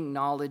is putting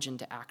knowledge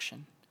into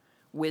action.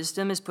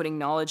 Wisdom is putting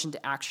knowledge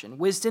into action.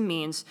 Wisdom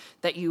means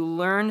that you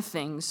learn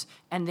things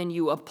and then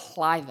you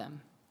apply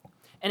them.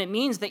 And it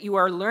means that you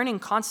are learning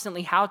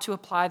constantly how to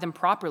apply them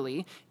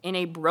properly in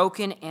a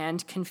broken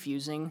and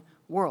confusing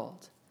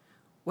world.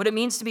 What it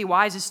means to be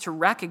wise is to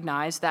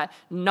recognize that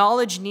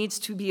knowledge needs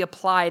to be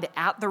applied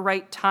at the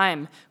right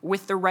time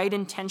with the right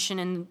intention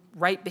and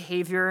right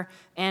behavior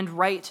and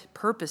right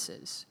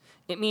purposes.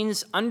 It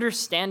means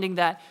understanding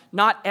that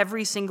not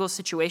every single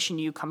situation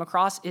you come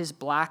across is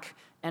black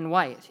and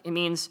white. It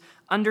means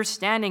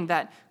understanding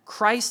that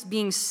Christ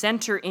being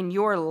center in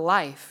your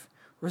life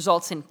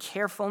results in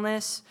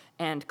carefulness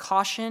and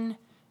caution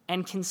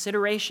and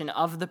consideration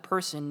of the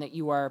person that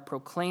you are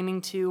proclaiming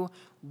to,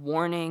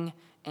 warning,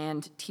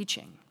 and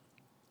teaching.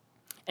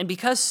 And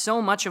because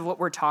so much of what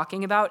we're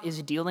talking about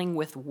is dealing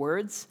with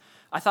words,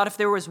 I thought if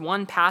there was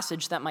one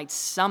passage that might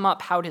sum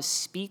up how to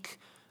speak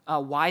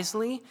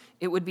wisely,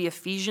 it would be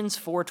Ephesians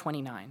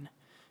 4:29.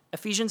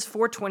 Ephesians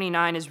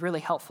 4:29 is really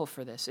helpful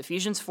for this.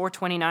 Ephesians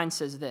 4:29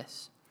 says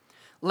this,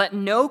 "Let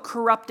no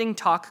corrupting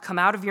talk come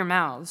out of your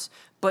mouths,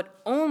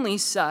 but only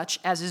such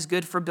as is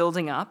good for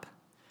building up,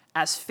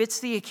 as fits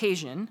the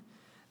occasion,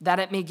 that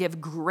it may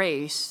give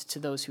grace to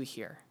those who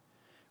hear."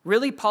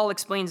 Really, Paul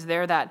explains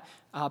there that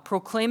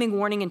proclaiming,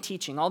 warning, and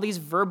teaching, all these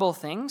verbal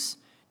things,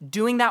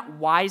 doing that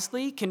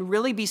wisely can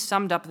really be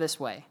summed up this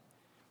way.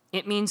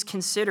 It means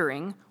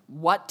considering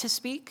what to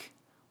speak,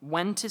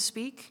 when to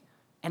speak,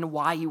 and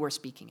why you are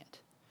speaking it.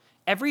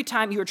 Every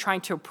time you are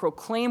trying to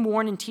proclaim,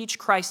 warn, and teach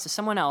Christ to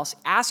someone else,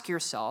 ask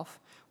yourself,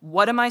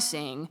 what am I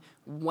saying,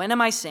 when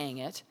am I saying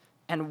it,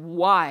 and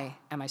why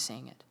am I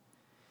saying it?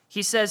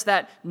 He says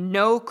that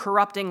no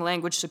corrupting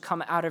language should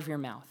come out of your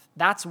mouth.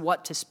 That's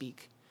what to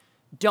speak.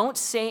 Don't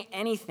say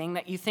anything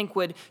that you think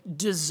would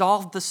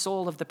dissolve the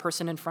soul of the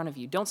person in front of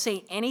you. Don't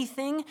say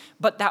anything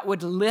but that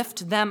would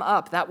lift them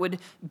up, that would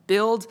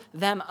build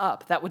them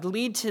up, that would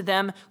lead to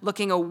them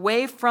looking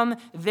away from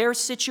their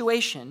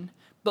situation,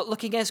 but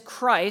looking as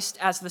Christ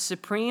as the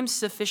supreme,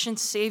 sufficient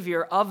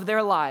Savior of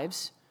their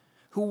lives,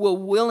 who will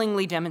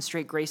willingly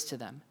demonstrate grace to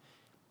them.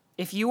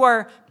 If you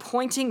are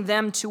pointing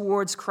them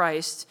towards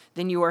Christ,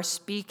 then you are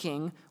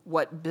speaking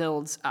what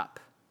builds up.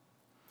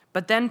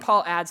 But then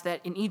Paul adds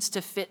that it needs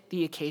to fit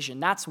the occasion.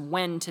 That's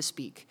when to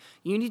speak.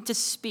 You need to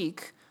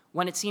speak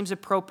when it seems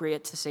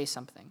appropriate to say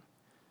something.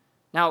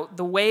 Now,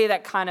 the way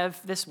that kind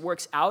of this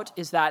works out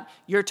is that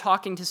you're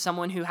talking to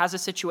someone who has a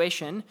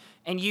situation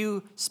and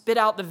you spit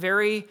out the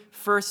very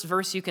first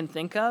verse you can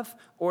think of,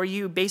 or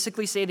you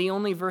basically say the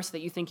only verse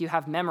that you think you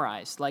have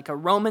memorized, like a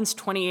Romans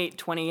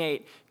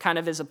 28:28 kind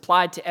of is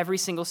applied to every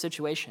single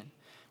situation.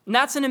 And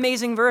that's an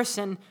amazing verse,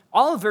 and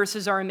all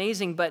verses are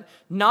amazing, but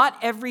not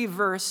every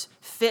verse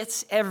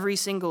fits every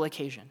single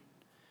occasion.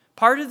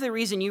 Part of the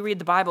reason you read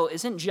the Bible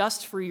isn't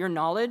just for your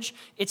knowledge,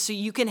 it's so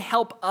you can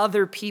help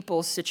other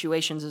people's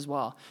situations as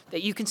well,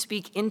 that you can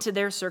speak into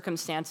their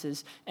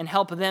circumstances and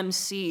help them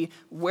see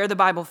where the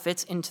Bible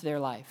fits into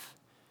their life.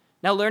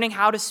 Now, learning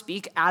how to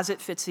speak as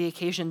it fits the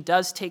occasion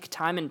does take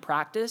time and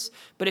practice,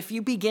 but if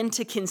you begin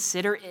to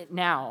consider it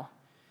now,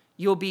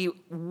 you'll be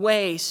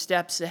way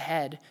steps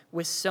ahead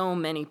with so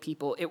many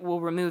people. It will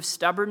remove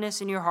stubbornness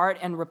in your heart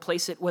and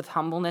replace it with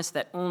humbleness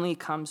that only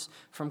comes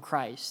from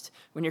Christ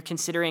when you're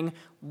considering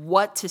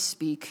what to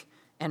speak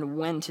and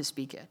when to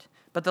speak it.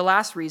 But the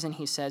last reason,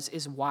 he says,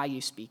 is why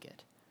you speak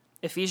it.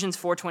 Ephesians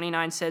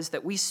 4:29 says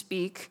that we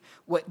speak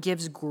what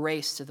gives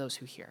grace to those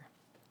who hear.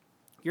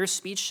 Your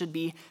speech should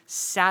be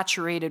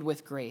saturated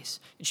with grace.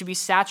 It should be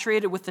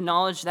saturated with the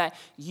knowledge that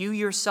you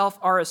yourself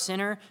are a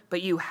sinner,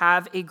 but you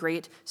have a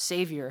great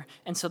Savior.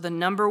 And so the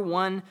number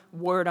one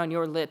word on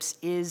your lips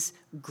is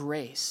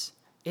grace.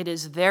 It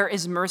is, there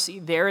is mercy,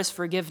 there is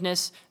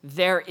forgiveness,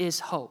 there is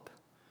hope.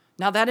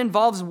 Now that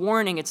involves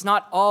warning. It's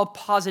not all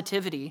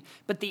positivity,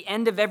 but the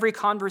end of every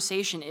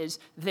conversation is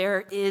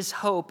there is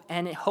hope,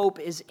 and hope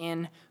is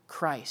in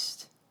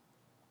Christ.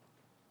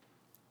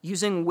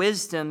 Using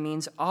wisdom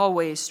means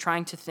always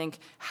trying to think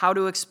how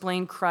to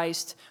explain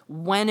Christ,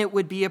 when it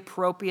would be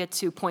appropriate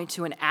to point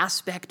to an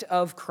aspect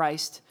of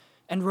Christ,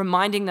 and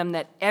reminding them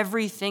that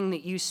everything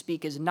that you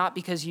speak is not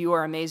because you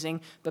are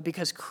amazing, but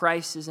because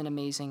Christ is an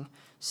amazing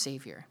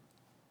Savior.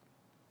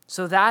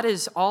 So that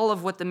is all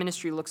of what the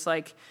ministry looks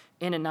like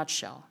in a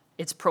nutshell.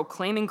 It's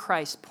proclaiming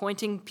Christ,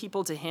 pointing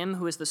people to him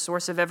who is the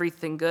source of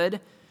everything good,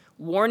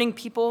 warning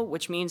people,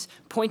 which means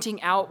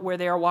pointing out where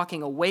they are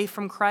walking away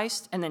from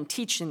Christ, and then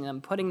teaching them,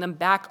 putting them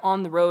back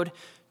on the road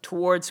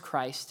towards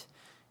Christ,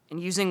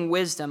 and using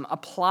wisdom,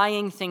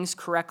 applying things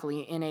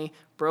correctly in a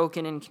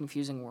broken and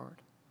confusing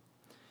world.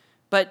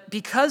 But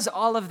because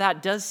all of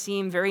that does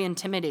seem very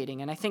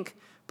intimidating, and I think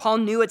Paul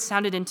knew it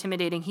sounded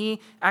intimidating, he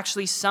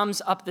actually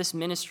sums up this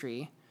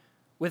ministry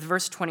with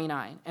verse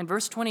 29. And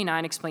verse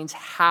 29 explains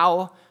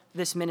how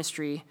this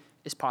ministry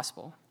is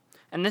possible.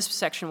 And this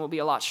section will be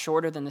a lot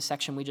shorter than the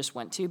section we just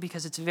went to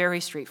because it's very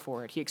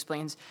straightforward. He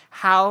explains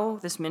how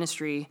this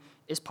ministry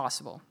is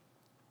possible.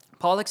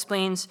 Paul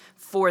explains,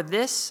 "For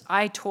this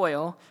I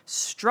toil,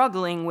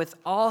 struggling with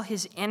all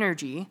his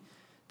energy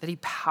that he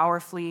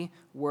powerfully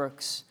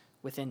works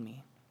within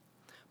me."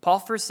 Paul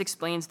first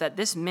explains that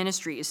this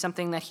ministry is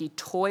something that he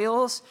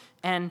toils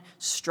and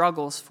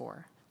struggles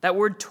for. That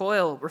word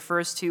toil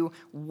refers to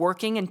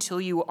working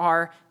until you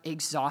are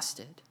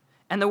exhausted.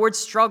 And the word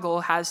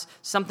struggle has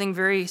something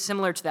very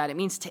similar to that. It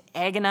means to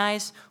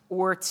agonize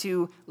or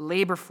to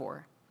labor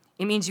for.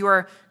 It means you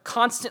are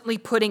constantly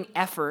putting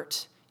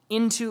effort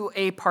into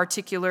a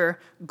particular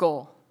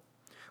goal.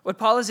 What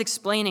Paul is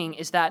explaining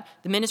is that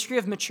the ministry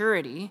of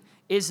maturity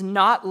is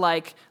not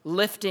like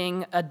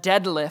lifting a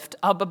deadlift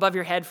up above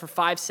your head for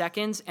 5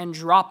 seconds and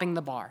dropping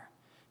the bar.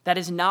 That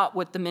is not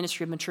what the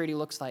ministry of maturity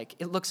looks like.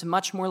 It looks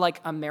much more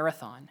like a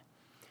marathon.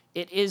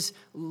 It is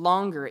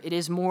longer. It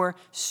is more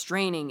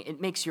straining.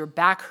 It makes your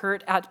back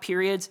hurt at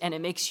periods, and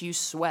it makes you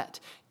sweat.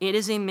 It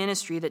is a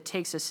ministry that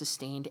takes a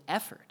sustained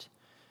effort.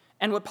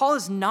 And what Paul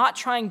is not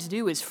trying to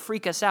do is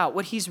freak us out.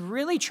 What he's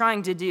really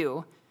trying to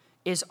do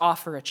is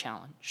offer a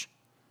challenge.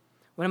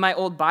 One of my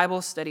old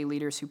Bible study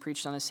leaders who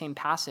preached on the same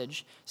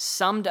passage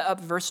summed up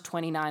verse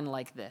 29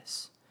 like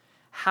this: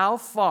 "How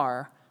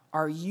far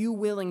are you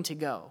willing to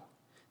go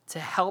to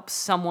help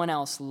someone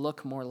else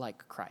look more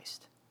like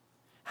Christ?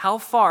 How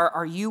far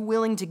are you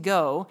willing to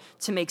go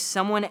to make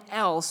someone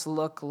else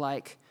look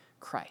like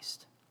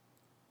Christ?"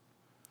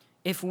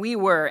 If we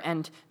were,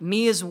 and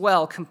me as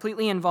well,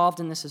 completely involved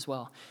in this as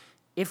well,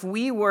 if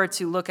we were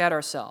to look at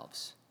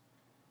ourselves,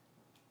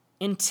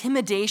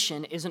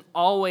 intimidation isn't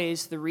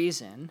always the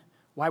reason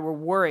why we're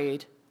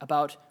worried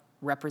about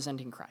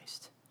representing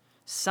Christ.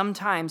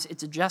 Sometimes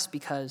it's just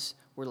because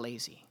we're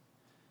lazy.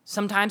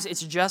 Sometimes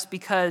it's just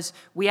because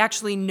we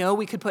actually know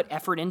we could put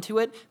effort into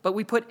it, but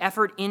we put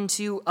effort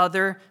into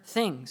other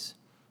things.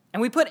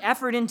 And we put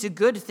effort into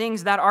good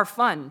things that are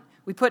fun.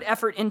 We put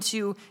effort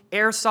into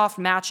airsoft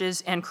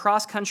matches and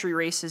cross-country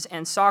races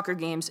and soccer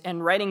games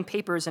and writing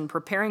papers and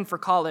preparing for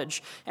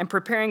college and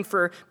preparing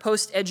for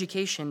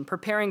post-education,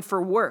 preparing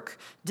for work,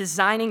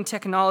 designing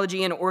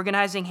technology and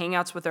organizing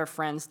hangouts with our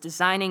friends,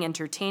 designing,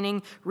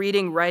 entertaining,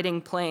 reading,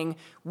 writing, playing.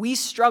 We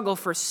struggle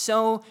for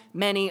so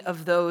many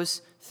of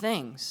those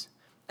things.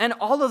 And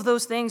all of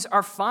those things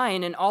are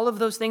fine, and all of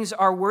those things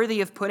are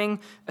worthy of putting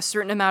a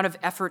certain amount of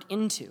effort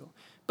into.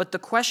 But the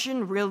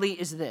question really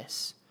is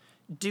this: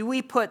 do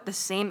we put the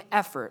same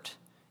effort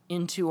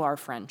into our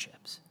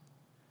friendships?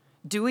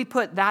 Do we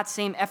put that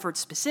same effort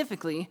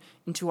specifically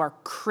into our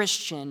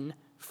Christian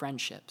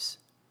friendships?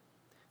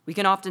 We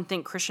can often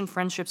think Christian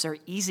friendships are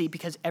easy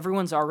because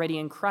everyone's already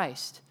in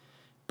Christ.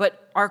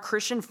 But our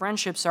Christian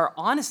friendships are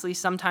honestly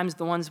sometimes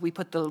the ones we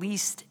put the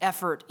least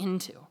effort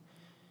into.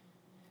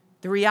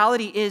 The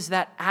reality is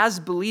that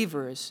as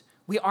believers,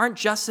 we aren't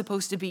just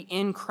supposed to be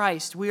in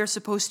Christ. We are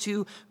supposed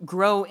to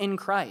grow in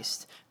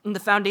Christ. And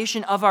the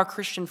foundation of our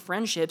Christian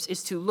friendships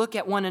is to look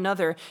at one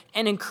another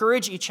and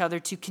encourage each other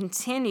to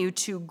continue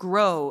to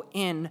grow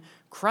in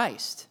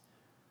Christ.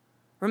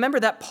 Remember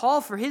that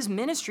Paul, for his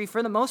ministry,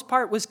 for the most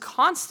part, was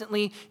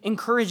constantly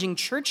encouraging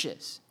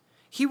churches.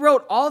 He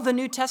wrote all the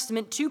New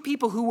Testament to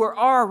people who were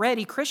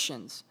already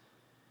Christians.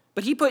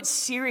 But he put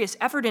serious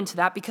effort into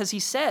that because he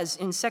says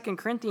in 2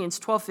 Corinthians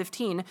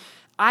 12:15,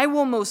 "I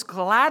will most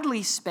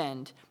gladly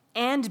spend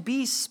and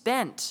be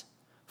spent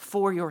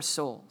for your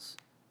souls."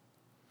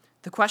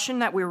 The question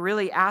that we're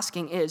really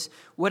asking is,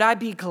 would I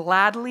be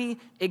gladly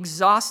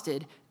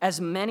exhausted as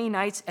many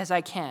nights as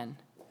I can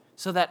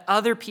so that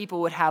other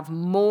people would have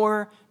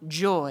more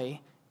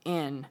joy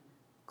in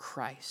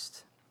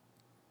Christ?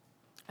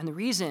 And the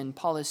reason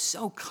Paul is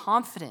so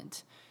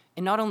confident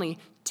in not only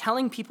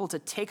telling people to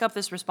take up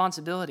this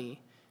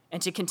responsibility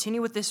and to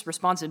continue with this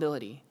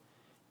responsibility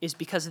is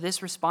because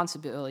this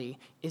responsibility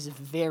is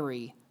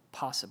very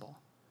possible.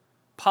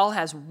 Paul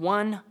has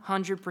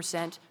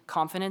 100%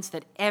 confidence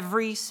that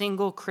every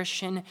single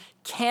Christian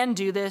can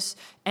do this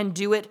and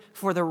do it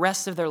for the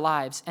rest of their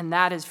lives. And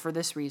that is for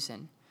this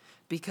reason,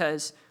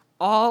 because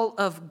all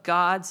of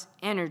God's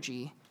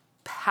energy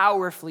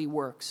powerfully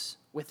works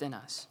within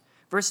us.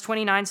 Verse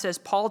 29 says,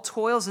 Paul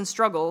toils and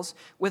struggles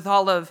with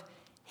all of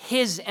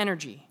his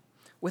energy,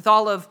 with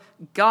all of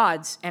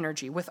God's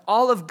energy, with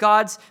all of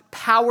God's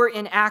power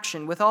in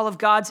action, with all of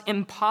God's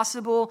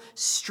impossible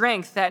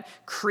strength that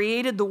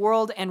created the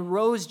world and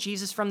rose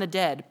Jesus from the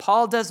dead.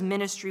 Paul does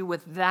ministry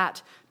with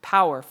that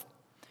power.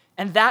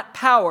 And that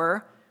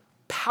power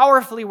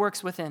powerfully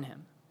works within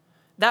him.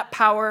 That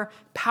power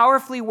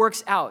powerfully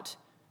works out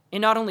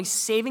in not only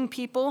saving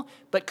people,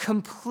 but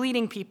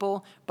completing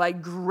people by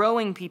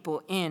growing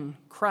people in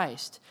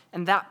Christ.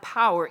 And that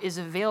power is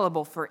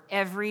available for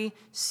every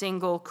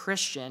single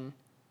Christian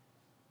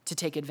to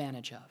take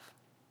advantage of.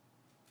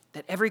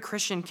 That every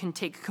Christian can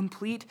take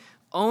complete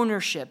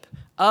ownership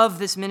of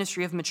this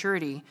ministry of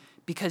maturity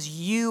because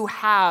you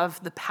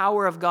have the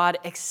power of God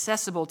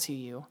accessible to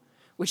you,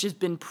 which has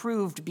been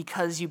proved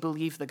because you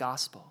believe the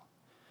gospel.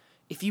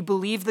 If you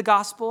believe the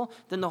gospel,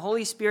 then the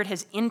Holy Spirit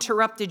has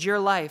interrupted your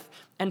life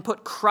and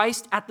put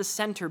Christ at the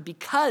center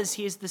because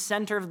he is the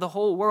center of the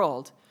whole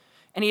world.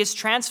 And he has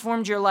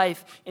transformed your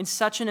life in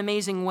such an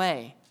amazing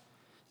way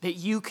that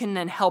you can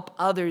then help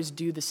others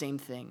do the same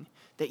thing.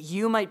 That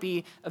you might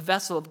be a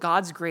vessel of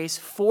God's grace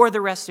for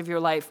the rest of your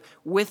life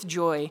with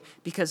joy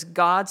because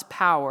God's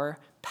power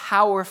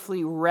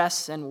powerfully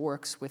rests and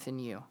works within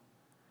you.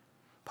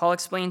 Paul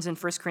explains in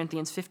 1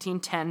 Corinthians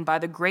 15:10, by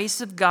the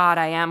grace of God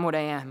I am what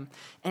I am,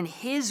 and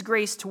his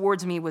grace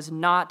towards me was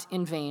not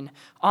in vain.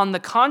 On the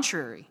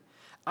contrary,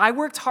 I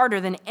worked harder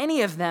than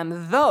any of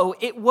them, though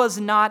it was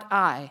not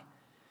I,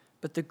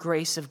 but the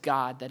grace of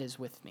God that is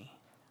with me.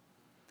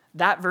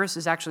 That verse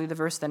is actually the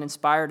verse that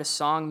inspired a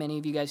song many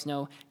of you guys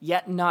know,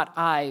 yet not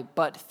I,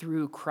 but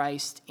through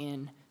Christ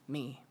in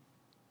me.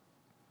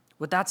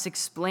 What that's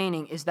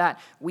explaining is that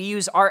we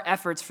use our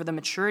efforts for the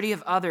maturity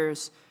of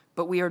others,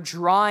 but we are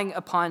drawing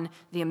upon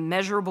the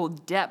immeasurable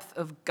depth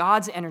of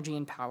God's energy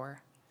and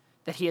power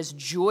that he has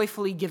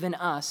joyfully given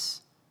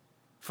us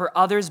for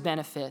others'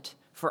 benefit,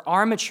 for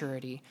our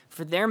maturity,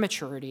 for their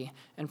maturity,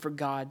 and for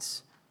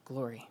God's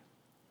glory.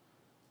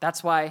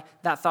 That's why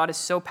that thought is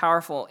so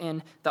powerful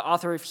in the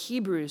author of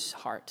Hebrews'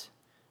 heart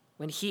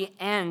when he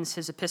ends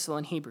his epistle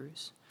in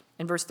Hebrews.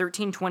 In verse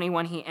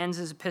 13:21, he ends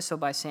his epistle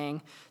by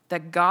saying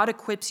that God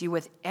equips you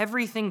with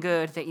everything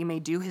good that you may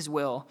do his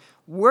will,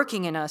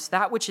 working in us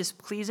that which is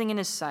pleasing in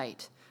his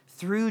sight,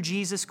 through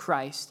Jesus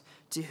Christ,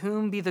 to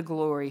whom be the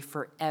glory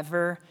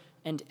forever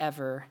and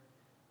ever.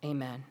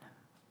 Amen.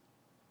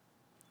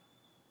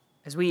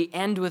 As we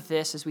end with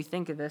this, as we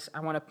think of this,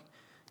 I want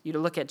you to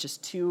look at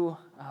just two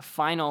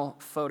final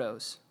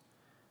photos.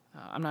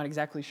 I'm not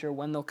exactly sure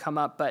when they'll come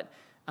up, but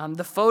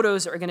the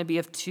photos are going to be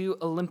of two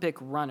Olympic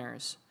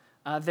runners.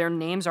 Their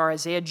names are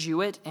Isaiah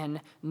Jewett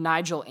and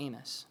Nigel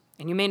Amos.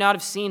 And you may not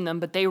have seen them,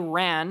 but they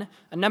ran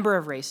a number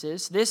of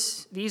races.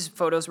 These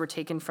photos were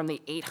taken from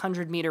the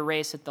 800-meter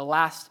race at the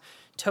last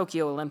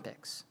Tokyo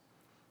Olympics.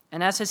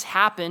 And as has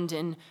happened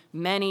in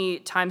many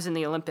times in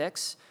the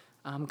Olympics,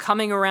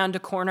 coming around a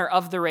corner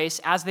of the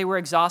race, as they were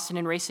exhausted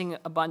and racing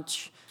a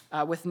bunch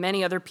with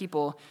many other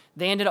people,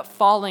 they ended up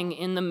falling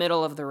in the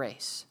middle of the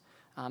race.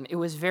 It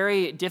was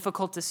very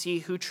difficult to see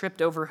who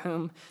tripped over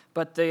whom,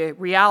 but the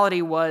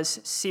reality was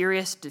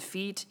serious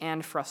defeat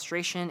and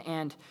frustration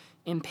and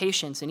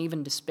impatience and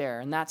even despair.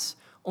 And that's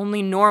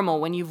only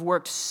normal when you've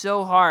worked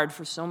so hard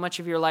for so much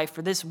of your life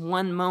for this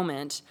one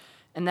moment,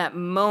 and that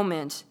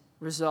moment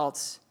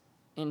results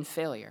in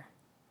failure.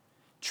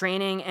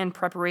 Training and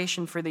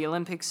preparation for the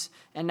Olympics,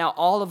 and now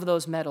all of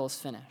those medals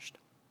finished.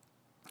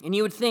 And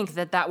you would think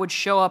that that would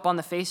show up on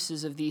the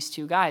faces of these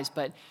two guys,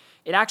 but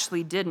it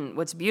actually didn't.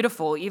 What's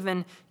beautiful,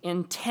 even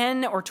in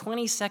 10 or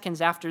 20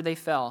 seconds after they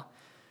fell,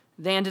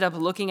 they ended up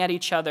looking at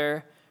each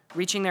other,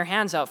 reaching their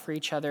hands out for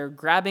each other,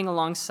 grabbing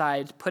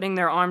alongside, putting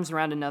their arms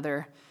around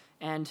another,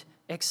 and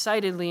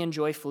excitedly and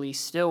joyfully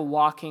still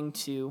walking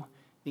to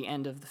the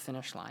end of the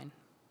finish line.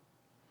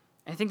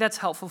 I think that's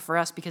helpful for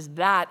us because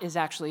that is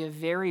actually a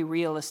very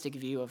realistic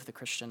view of the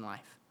Christian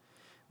life.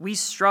 We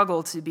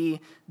struggle to be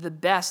the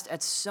best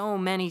at so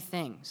many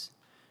things,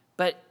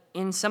 but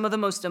in some of the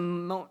most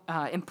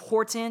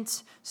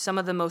important, some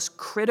of the most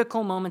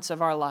critical moments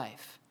of our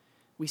life,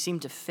 we seem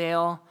to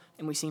fail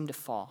and we seem to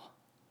fall.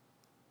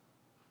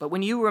 But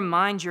when you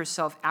remind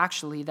yourself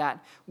actually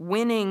that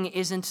winning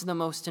isn't the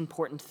most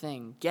important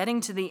thing,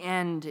 getting to the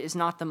end is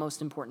not the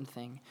most important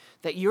thing,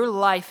 that your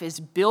life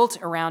is built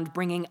around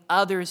bringing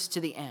others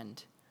to the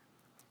end,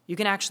 you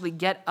can actually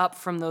get up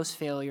from those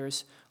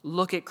failures,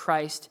 look at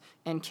Christ,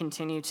 and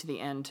continue to the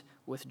end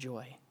with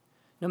joy.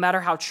 No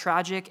matter how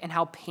tragic and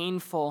how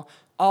painful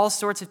all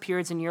sorts of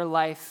periods in your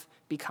life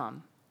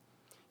become,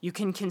 You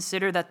can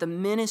consider that the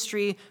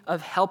ministry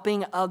of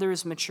helping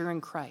others mature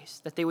in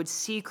Christ, that they would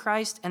see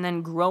Christ and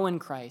then grow in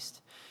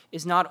Christ,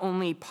 is not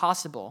only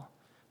possible,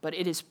 but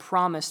it is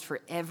promised for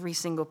every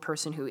single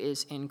person who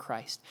is in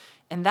Christ.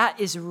 And that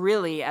is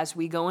really, as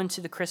we go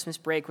into the Christmas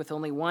break with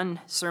only one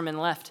sermon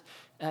left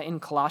in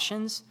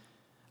Colossians,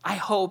 I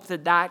hope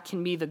that that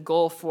can be the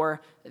goal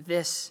for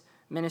this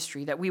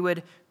ministry, that we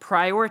would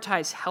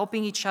prioritize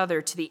helping each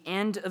other to the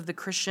end of the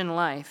Christian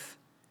life,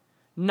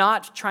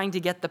 not trying to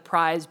get the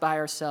prize by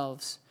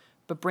ourselves,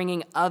 but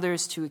bringing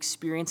others to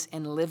experience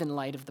and live in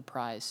light of the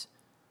prize.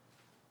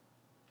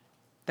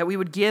 That we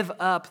would give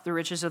up the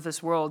riches of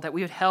this world, that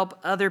we would help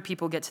other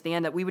people get to the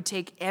end, that we would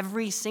take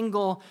every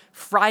single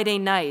Friday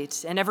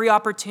night and every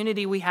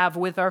opportunity we have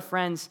with our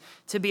friends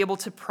to be able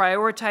to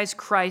prioritize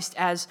Christ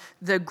as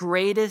the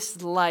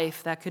greatest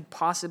life that could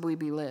possibly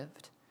be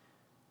lived.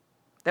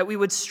 That we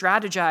would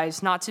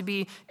strategize not to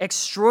be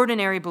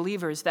extraordinary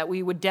believers, that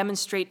we would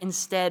demonstrate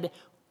instead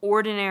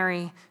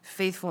ordinary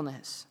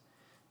faithfulness.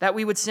 That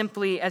we would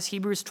simply, as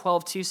Hebrews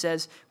 12:2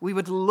 says, we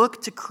would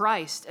look to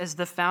Christ as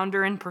the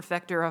founder and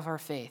perfecter of our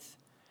faith.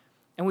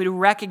 And we'd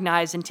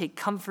recognize and take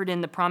comfort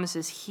in the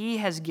promises he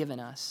has given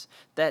us,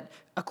 that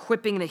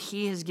equipping that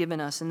he has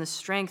given us and the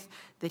strength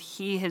that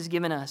he has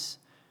given us.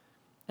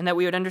 And that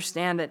we would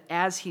understand that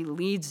as he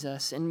leads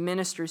us and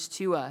ministers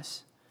to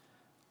us,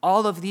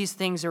 all of these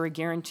things are a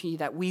guarantee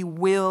that we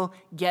will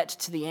get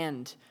to the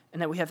end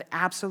and that we have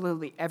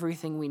absolutely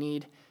everything we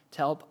need to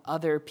help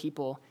other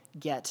people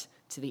get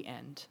to the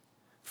end.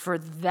 For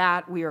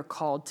that we are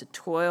called to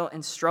toil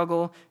and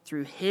struggle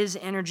through his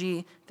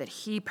energy that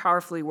he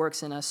powerfully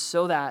works in us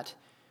so that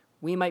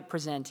we might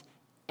present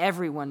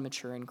everyone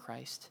mature in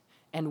Christ,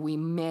 and we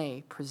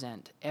may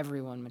present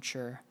everyone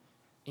mature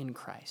in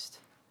Christ.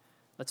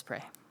 Let's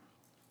pray.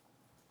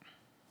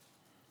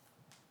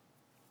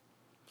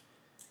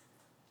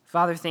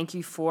 Father, thank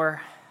you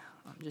for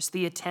just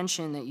the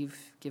attention that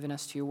you've given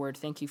us to your word.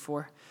 Thank you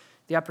for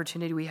the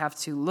opportunity we have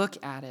to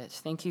look at it.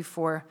 Thank you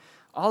for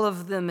all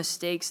of the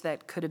mistakes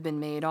that could have been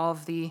made, all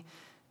of the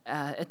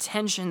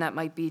attention that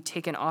might be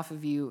taken off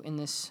of you in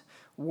this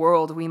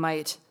world we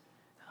might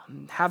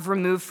have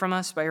removed from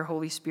us by your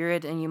Holy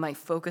Spirit, and you might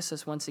focus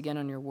us once again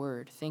on your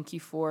word. Thank you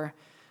for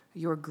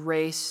your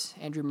grace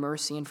and your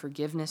mercy and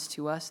forgiveness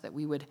to us, that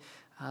we would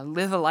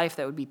live a life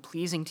that would be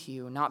pleasing to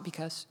you, not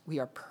because we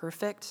are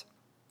perfect,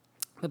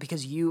 but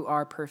because you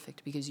are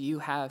perfect, because you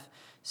have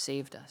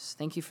saved us.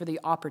 Thank you for the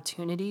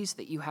opportunities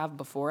that you have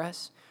before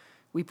us.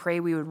 We pray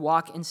we would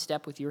walk in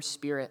step with your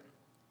Spirit,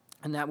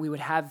 and that we would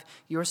have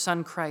your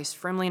Son Christ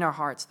firmly in our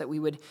hearts, that we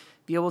would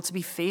be able to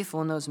be faithful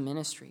in those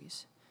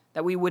ministries,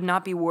 that we would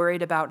not be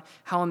worried about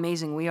how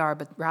amazing we are,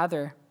 but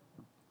rather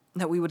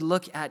that we would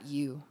look at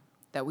you,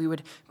 that we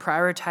would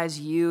prioritize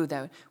you,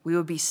 that we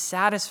would be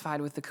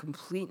satisfied with the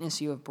completeness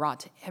you have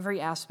brought to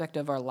every aspect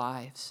of our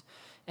lives,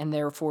 and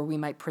therefore we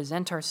might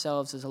present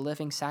ourselves as a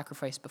living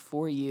sacrifice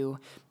before you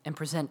and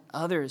present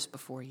others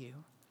before you,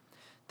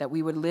 that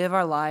we would live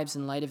our lives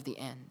in light of the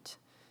end,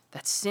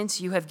 that since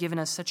you have given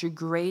us such a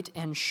great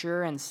and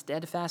sure and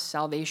steadfast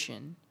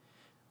salvation,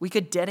 we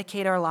could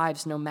dedicate our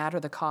lives, no matter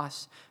the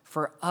cost,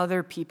 for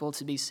other people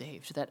to be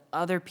saved, that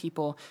other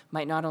people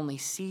might not only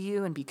see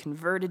you and be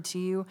converted to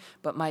you,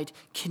 but might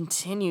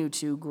continue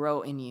to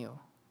grow in you.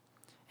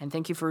 And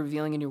thank you for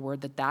revealing in your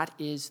word that that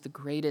is the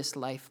greatest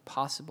life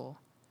possible.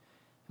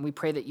 And we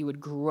pray that you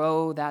would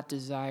grow that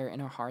desire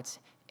in our hearts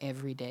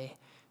every day.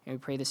 And we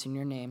pray this in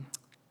your name.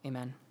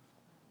 Amen.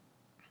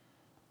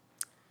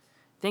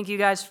 Thank you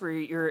guys for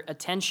your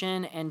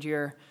attention and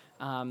your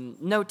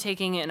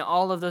note-taking and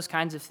all of those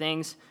kinds of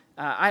things.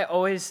 I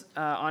always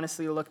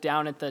honestly look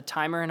down at the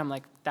timer and I'm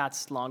like,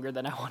 that's longer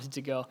than I wanted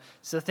to go.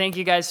 So thank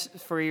you guys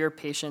for your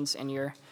patience and your